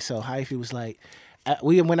Subway. So Hyphy was like,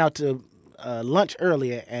 we went out to lunch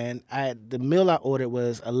earlier, and the meal I ordered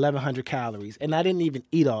was 1,100 calories, and I didn't even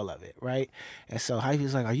eat all of it, right? And so Hyphy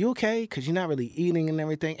was like, "Are you okay? Because you're not really eating and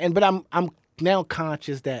everything." But I'm now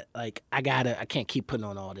conscious that like I can't keep putting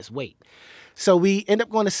on all this weight. So we end up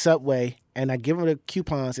going to Subway, and I give her the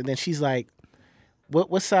coupons, and then she's like,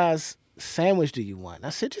 what size sandwich do you want? And I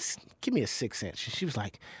said, just give me a 6-inch. And she was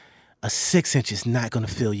like, a 6-inch is not going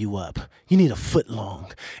to fill you up. You need a foot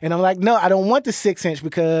long. And I'm like, no, I don't want the 6-inch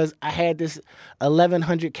because I had this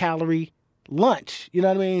 1,100 calorie lunch. You know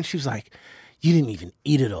what I mean? She was like, you didn't even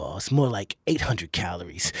eat it all. It's more like 800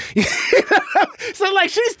 calories. So like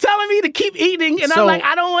she's telling me to keep eating, and I'm like,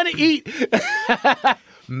 I don't want to eat.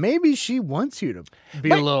 Maybe she wants you to be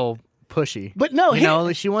a little pushy. But no,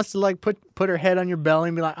 like she wants to like put her head on your belly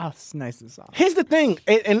and be like, oh, this is nice and soft. Here's the thing,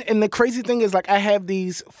 and the crazy thing is like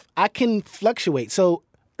I can fluctuate. So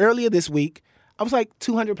earlier this week, I was like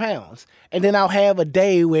 200 pounds. And then I'll have a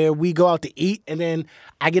day where we go out to eat, and then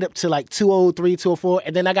I get up to like 203, 204,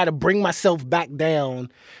 and then I got to bring myself back down.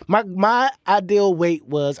 My ideal weight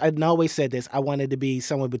was, I always said this, I wanted to be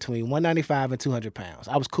somewhere between 195 and 200 pounds.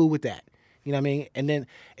 I was cool with that. You know what I mean? And then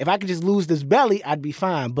if I could just lose this belly, I'd be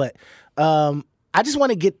fine. But I just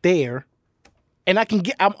want to get there, and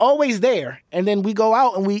I'm always there. And then we go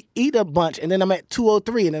out and we eat a bunch, and then I'm at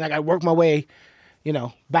 203, and then I got to work my way,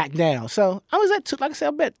 back down. So I was at like I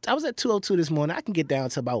said, I was at 202 this morning. I can get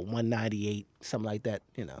down to about 198, something like that.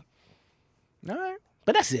 All right.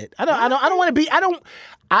 But that's it. I don't want to be. I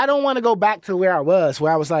don't want to go back to where I was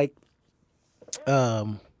like,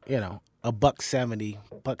 $170,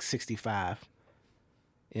 $165.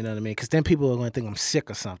 You know what I mean? Because then people are going to think I'm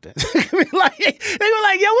sick or something. They were like, yo,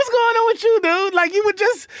 what's going on with you, dude? Like you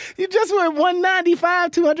just were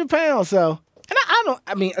 195, 200 pounds. So.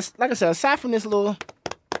 And like I said, aside from this little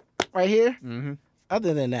right here,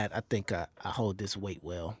 other than that, I think I hold this weight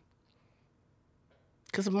well.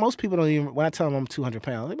 Because most people don't even, when I tell them I'm 200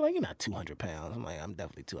 pounds, they're like, you're not 200 pounds. I'm like, I'm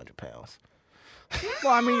definitely 200 pounds.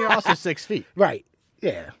 Well, I mean, you're also 6 feet. Right.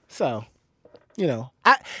 Yeah. So,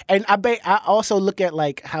 I also look at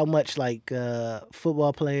like how much like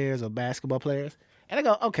football players or basketball players, and I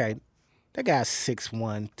go, okay, that guy's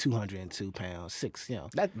 6'1", 202 pounds,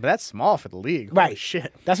 But that's small for the league. Right. Holy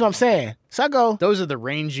shit. That's what I'm saying. So I go. Those are the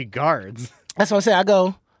rangy guards. That's what I'm saying. I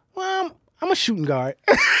go, well, I'm a shooting guard.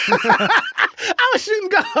 I'm a shooting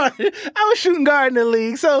guard in the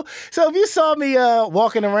league. So if you saw me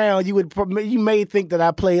walking around, you may think that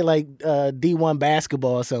I play like D1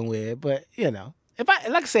 basketball somewhere. But, if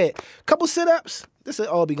like I said, a couple sit-ups, this will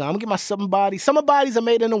all be gone. I'm going to get my summer body. Summer bodies are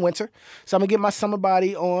made in the winter. So I'm going to get my summer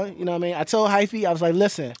body on. You know what I mean? I told Hyphy, I was like,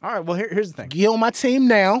 listen. All right, well, here's the thing. Get on my team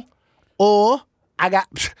now, or I got,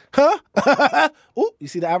 Ooh, you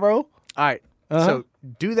see the eyebrow? All right. So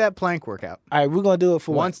do that plank workout. All right, we're going to do it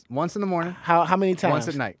for once in the morning. How many times? Once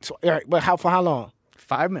at night. So, all right, but for how long?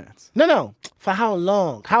 5 minutes. No. For how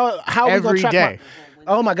long? How are we going to track day.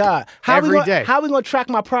 Oh, my God. Every day. How are we going to track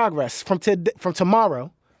my progress from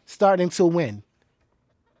tomorrow starting till when?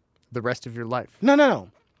 The rest of your life. No.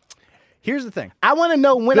 Here's the thing. I want to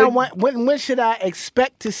know when should I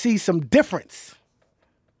expect to see some difference?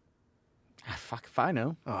 Fuck if I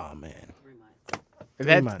know. Oh, man.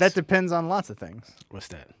 That depends on lots of things. What's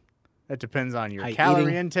that? That depends on your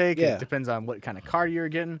calorie intake. Yeah. It depends on what kind of cardio you're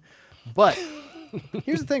getting. But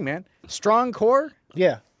here's the thing, man. Strong core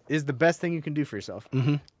is the best thing you can do for yourself.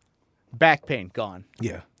 Mm-hmm. Back pain, gone.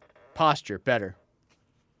 Yeah. Posture, better.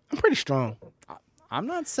 I'm pretty strong. I'm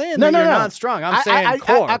not saying that you're not strong. I'm saying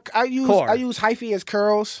core. I use hyphy as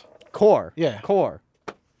curls. Core. Yeah. Core.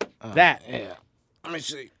 That. Yeah. Let me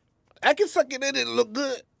see. I can suck it in and look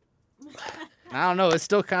good. I don't know. It's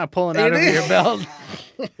still kind of pulling out of your belt.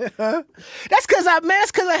 That's because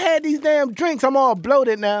I had these damn drinks. I'm all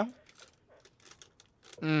bloated now.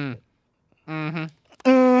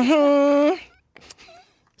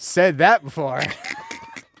 Said that before.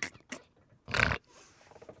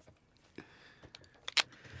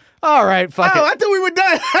 All right, fuck it. I thought we were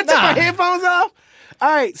done. I took my headphones off.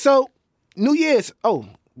 All right, so New Year's. Oh,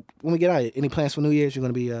 when we get out, any plans for New Year's? You're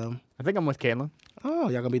going to be... I think I'm with Caitlin. Oh,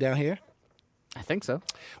 y'all going to be down here? I think so.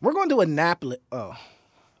 We're going to Annapolis. Oh,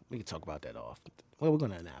 we can talk about that off. Well, we're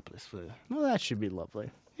going to Annapolis. Well, that should be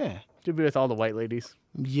lovely. Yeah. Should be with all the white ladies.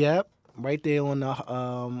 Yep. Right there on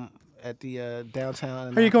the... at the downtown.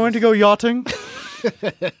 Annapolis. Are you going to go yachting?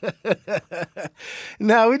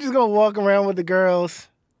 No, we're just going to walk around with the girls.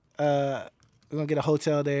 We're gonna get a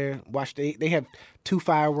hotel there. Watch they have 2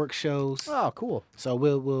 fireworks shows. Oh, cool. So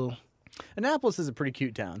we'll. Annapolis is a pretty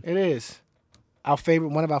cute town. It is.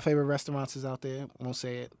 One of our favorite restaurants is out there. Won't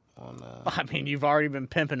say it on. I mean, you've already been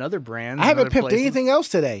pimping other brands. I haven't pimped anything else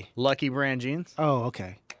today. Lucky Brand Jeans. Oh,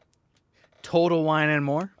 okay. Total Wine and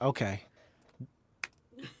More. Okay.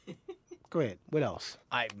 Go ahead. What else?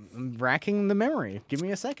 I'm racking the memory. Give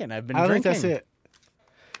me a second. I've been I drinking. think that's it.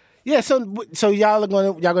 Yeah, so y'all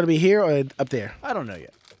gonna be here or up there? I don't know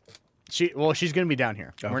yet. She's going to be down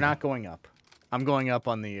here. Okay. We're not going up. I'm going up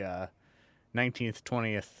on the 19th,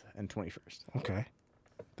 20th, and 21st. Okay.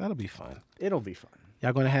 That'll be fun. It'll be fun.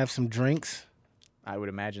 Y'all going to have some drinks? I would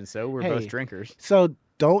imagine so. We're both drinkers. So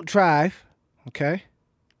don't drive, okay?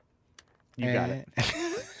 You got it.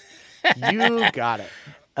 You got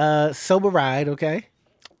it. Sober ride, okay?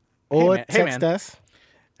 Or text us.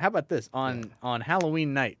 How about this? On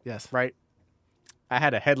Halloween night, yes, right? I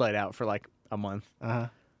had a headlight out for like a month. Uh-huh.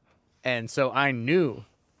 And so I knew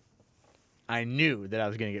that I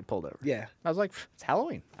was going to get pulled over. Yeah. I was like, it's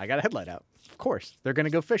Halloween. I got a headlight out. Of course. They're going to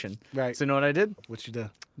go fishing. Right. So you know what I did? What you do?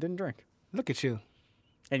 Didn't drink. Look at you.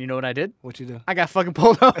 And you know what I did? What you do? I got fucking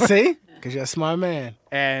pulled over. See? Because you're a smart man.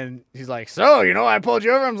 And he's like, so, you know why I pulled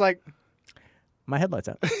you over? I was like, my headlight's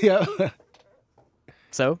out. Yeah.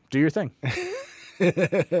 So, do your thing.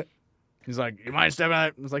 He's like, you mind stepping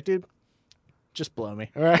out? I was like, dude, just blow me.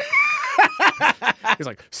 All right. He's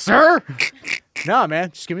like, sir? No,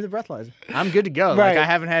 man, just give me the breathalyzer. I'm good to go. Right. Like, I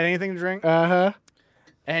haven't had anything to drink. Uh-huh.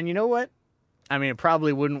 And you know what? I mean, it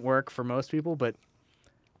probably wouldn't work for most people, but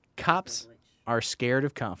cops are scared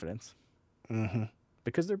of confidence. Mm-hmm.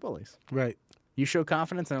 Because they're bullies. Right. You show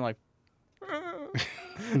confidence, and they're like,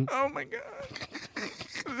 oh my God.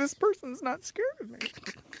 This person's not scared of me.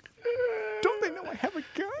 Don't they know I have a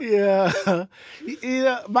gun? Yeah. You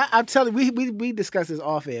know, I'm telling you, we discussed this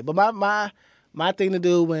off air, but my thing to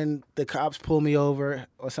do when the cops pull me over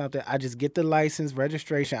or something, I just get the license,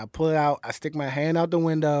 registration, I pull it out, I stick my hand out the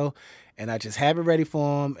window, and I just have it ready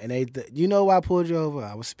for them. And you know why I pulled you over?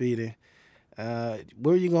 I was speeding. Where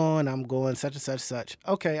are you going? I'm going such and such.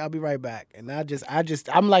 Okay, I'll be right back. And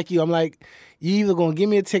I'm like you. I'm like, you either gonna give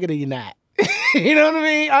me a ticket or you're not. You know what I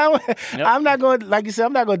mean? Yep. I'm not going, like you said,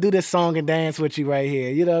 I'm not going to do this song and dance with you right here.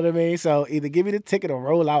 You know what I mean? So either give me the ticket or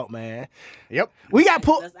roll out, man. Yep. We got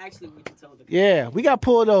pulled. That's actually what you told them. Yeah, we got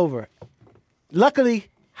pulled over. Luckily,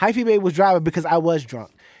 Hyphy Babe was driving because I was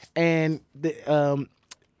drunk. And, you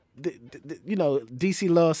know, DC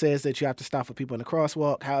law says that you have to stop for people in the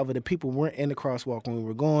crosswalk. However, the people weren't in the crosswalk when we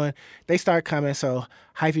were going. They started coming, so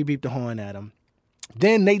Hyphy beeped the horn at them.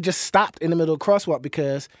 Then they just stopped in the middle of the crosswalk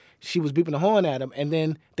because she was beeping the horn at them, and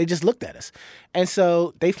then they just looked at us. And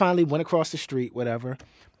so they finally went across the street, whatever,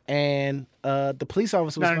 and the police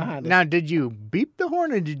officer was behind us. Now, did you beep the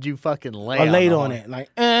horn, or did you fucking lay on it? Like,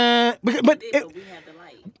 we had the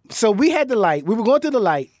light. So we had the light. We were going through the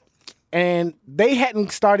light, and they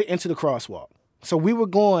hadn't started into the crosswalk. So we were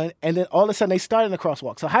going, and then all of a sudden they started in the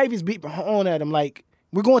crosswalk. So Hyvy's beeping the horn at them like,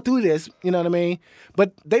 we're going through this, you know what I mean?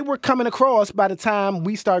 But they were coming across by the time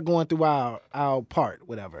we started going through our part,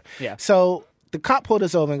 whatever. Yeah. So the cop pulled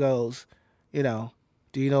us over and goes, you know,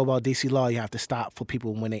 do you know about DC law? You have to stop for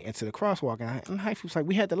people when they enter the crosswalk. And Hyphy was like,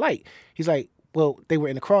 we had the light. He's like, well, they were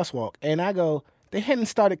in the crosswalk. And I go, they hadn't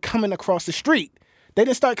started coming across the street. They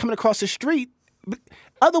didn't start coming across the street.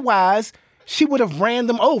 Otherwise, she would have ran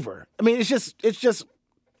them over. I mean, it's just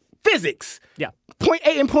physics. Yeah. Point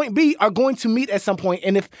A and point B are going to meet at some point,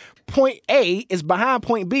 and if point A is behind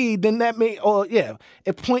point B, then that means,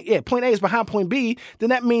 if point A is behind point B, then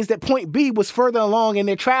that means that point B was further along in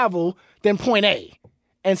their travel than point A.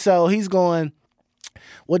 And so he's going,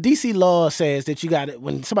 well, DC law says that you got to,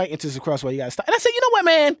 when somebody enters the crosswalk, you got to stop. And I said, you know what,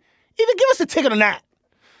 man? Either give us a ticket or not.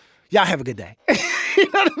 Y'all have a good day. You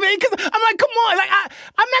know what I mean? Because I'm like, come on. Like,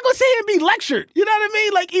 I'm not going to sit here and be lectured. You know what I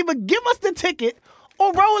mean? Like, either give us the ticket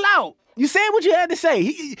or roll out. You said what you had to say.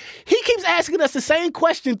 He keeps asking us the same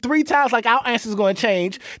question 3 times like our answer's going to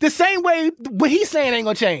change. The same way what he's saying ain't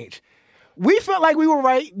going to change. We felt like we were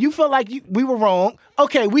right. You felt like we were wrong.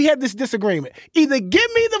 Okay, we had this disagreement. Either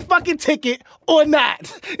give me the fucking ticket or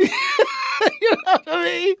not. You know what I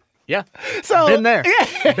mean? Yeah. So been there.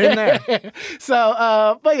 Yeah. Been there.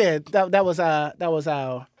 So, but yeah, that was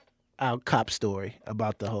our cop story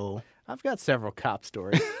about the whole. I've got several cop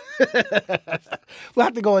stories. We'll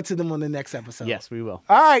have to go into them on the next episode. Yes, we will.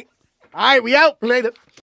 All right. All right, we out. Later.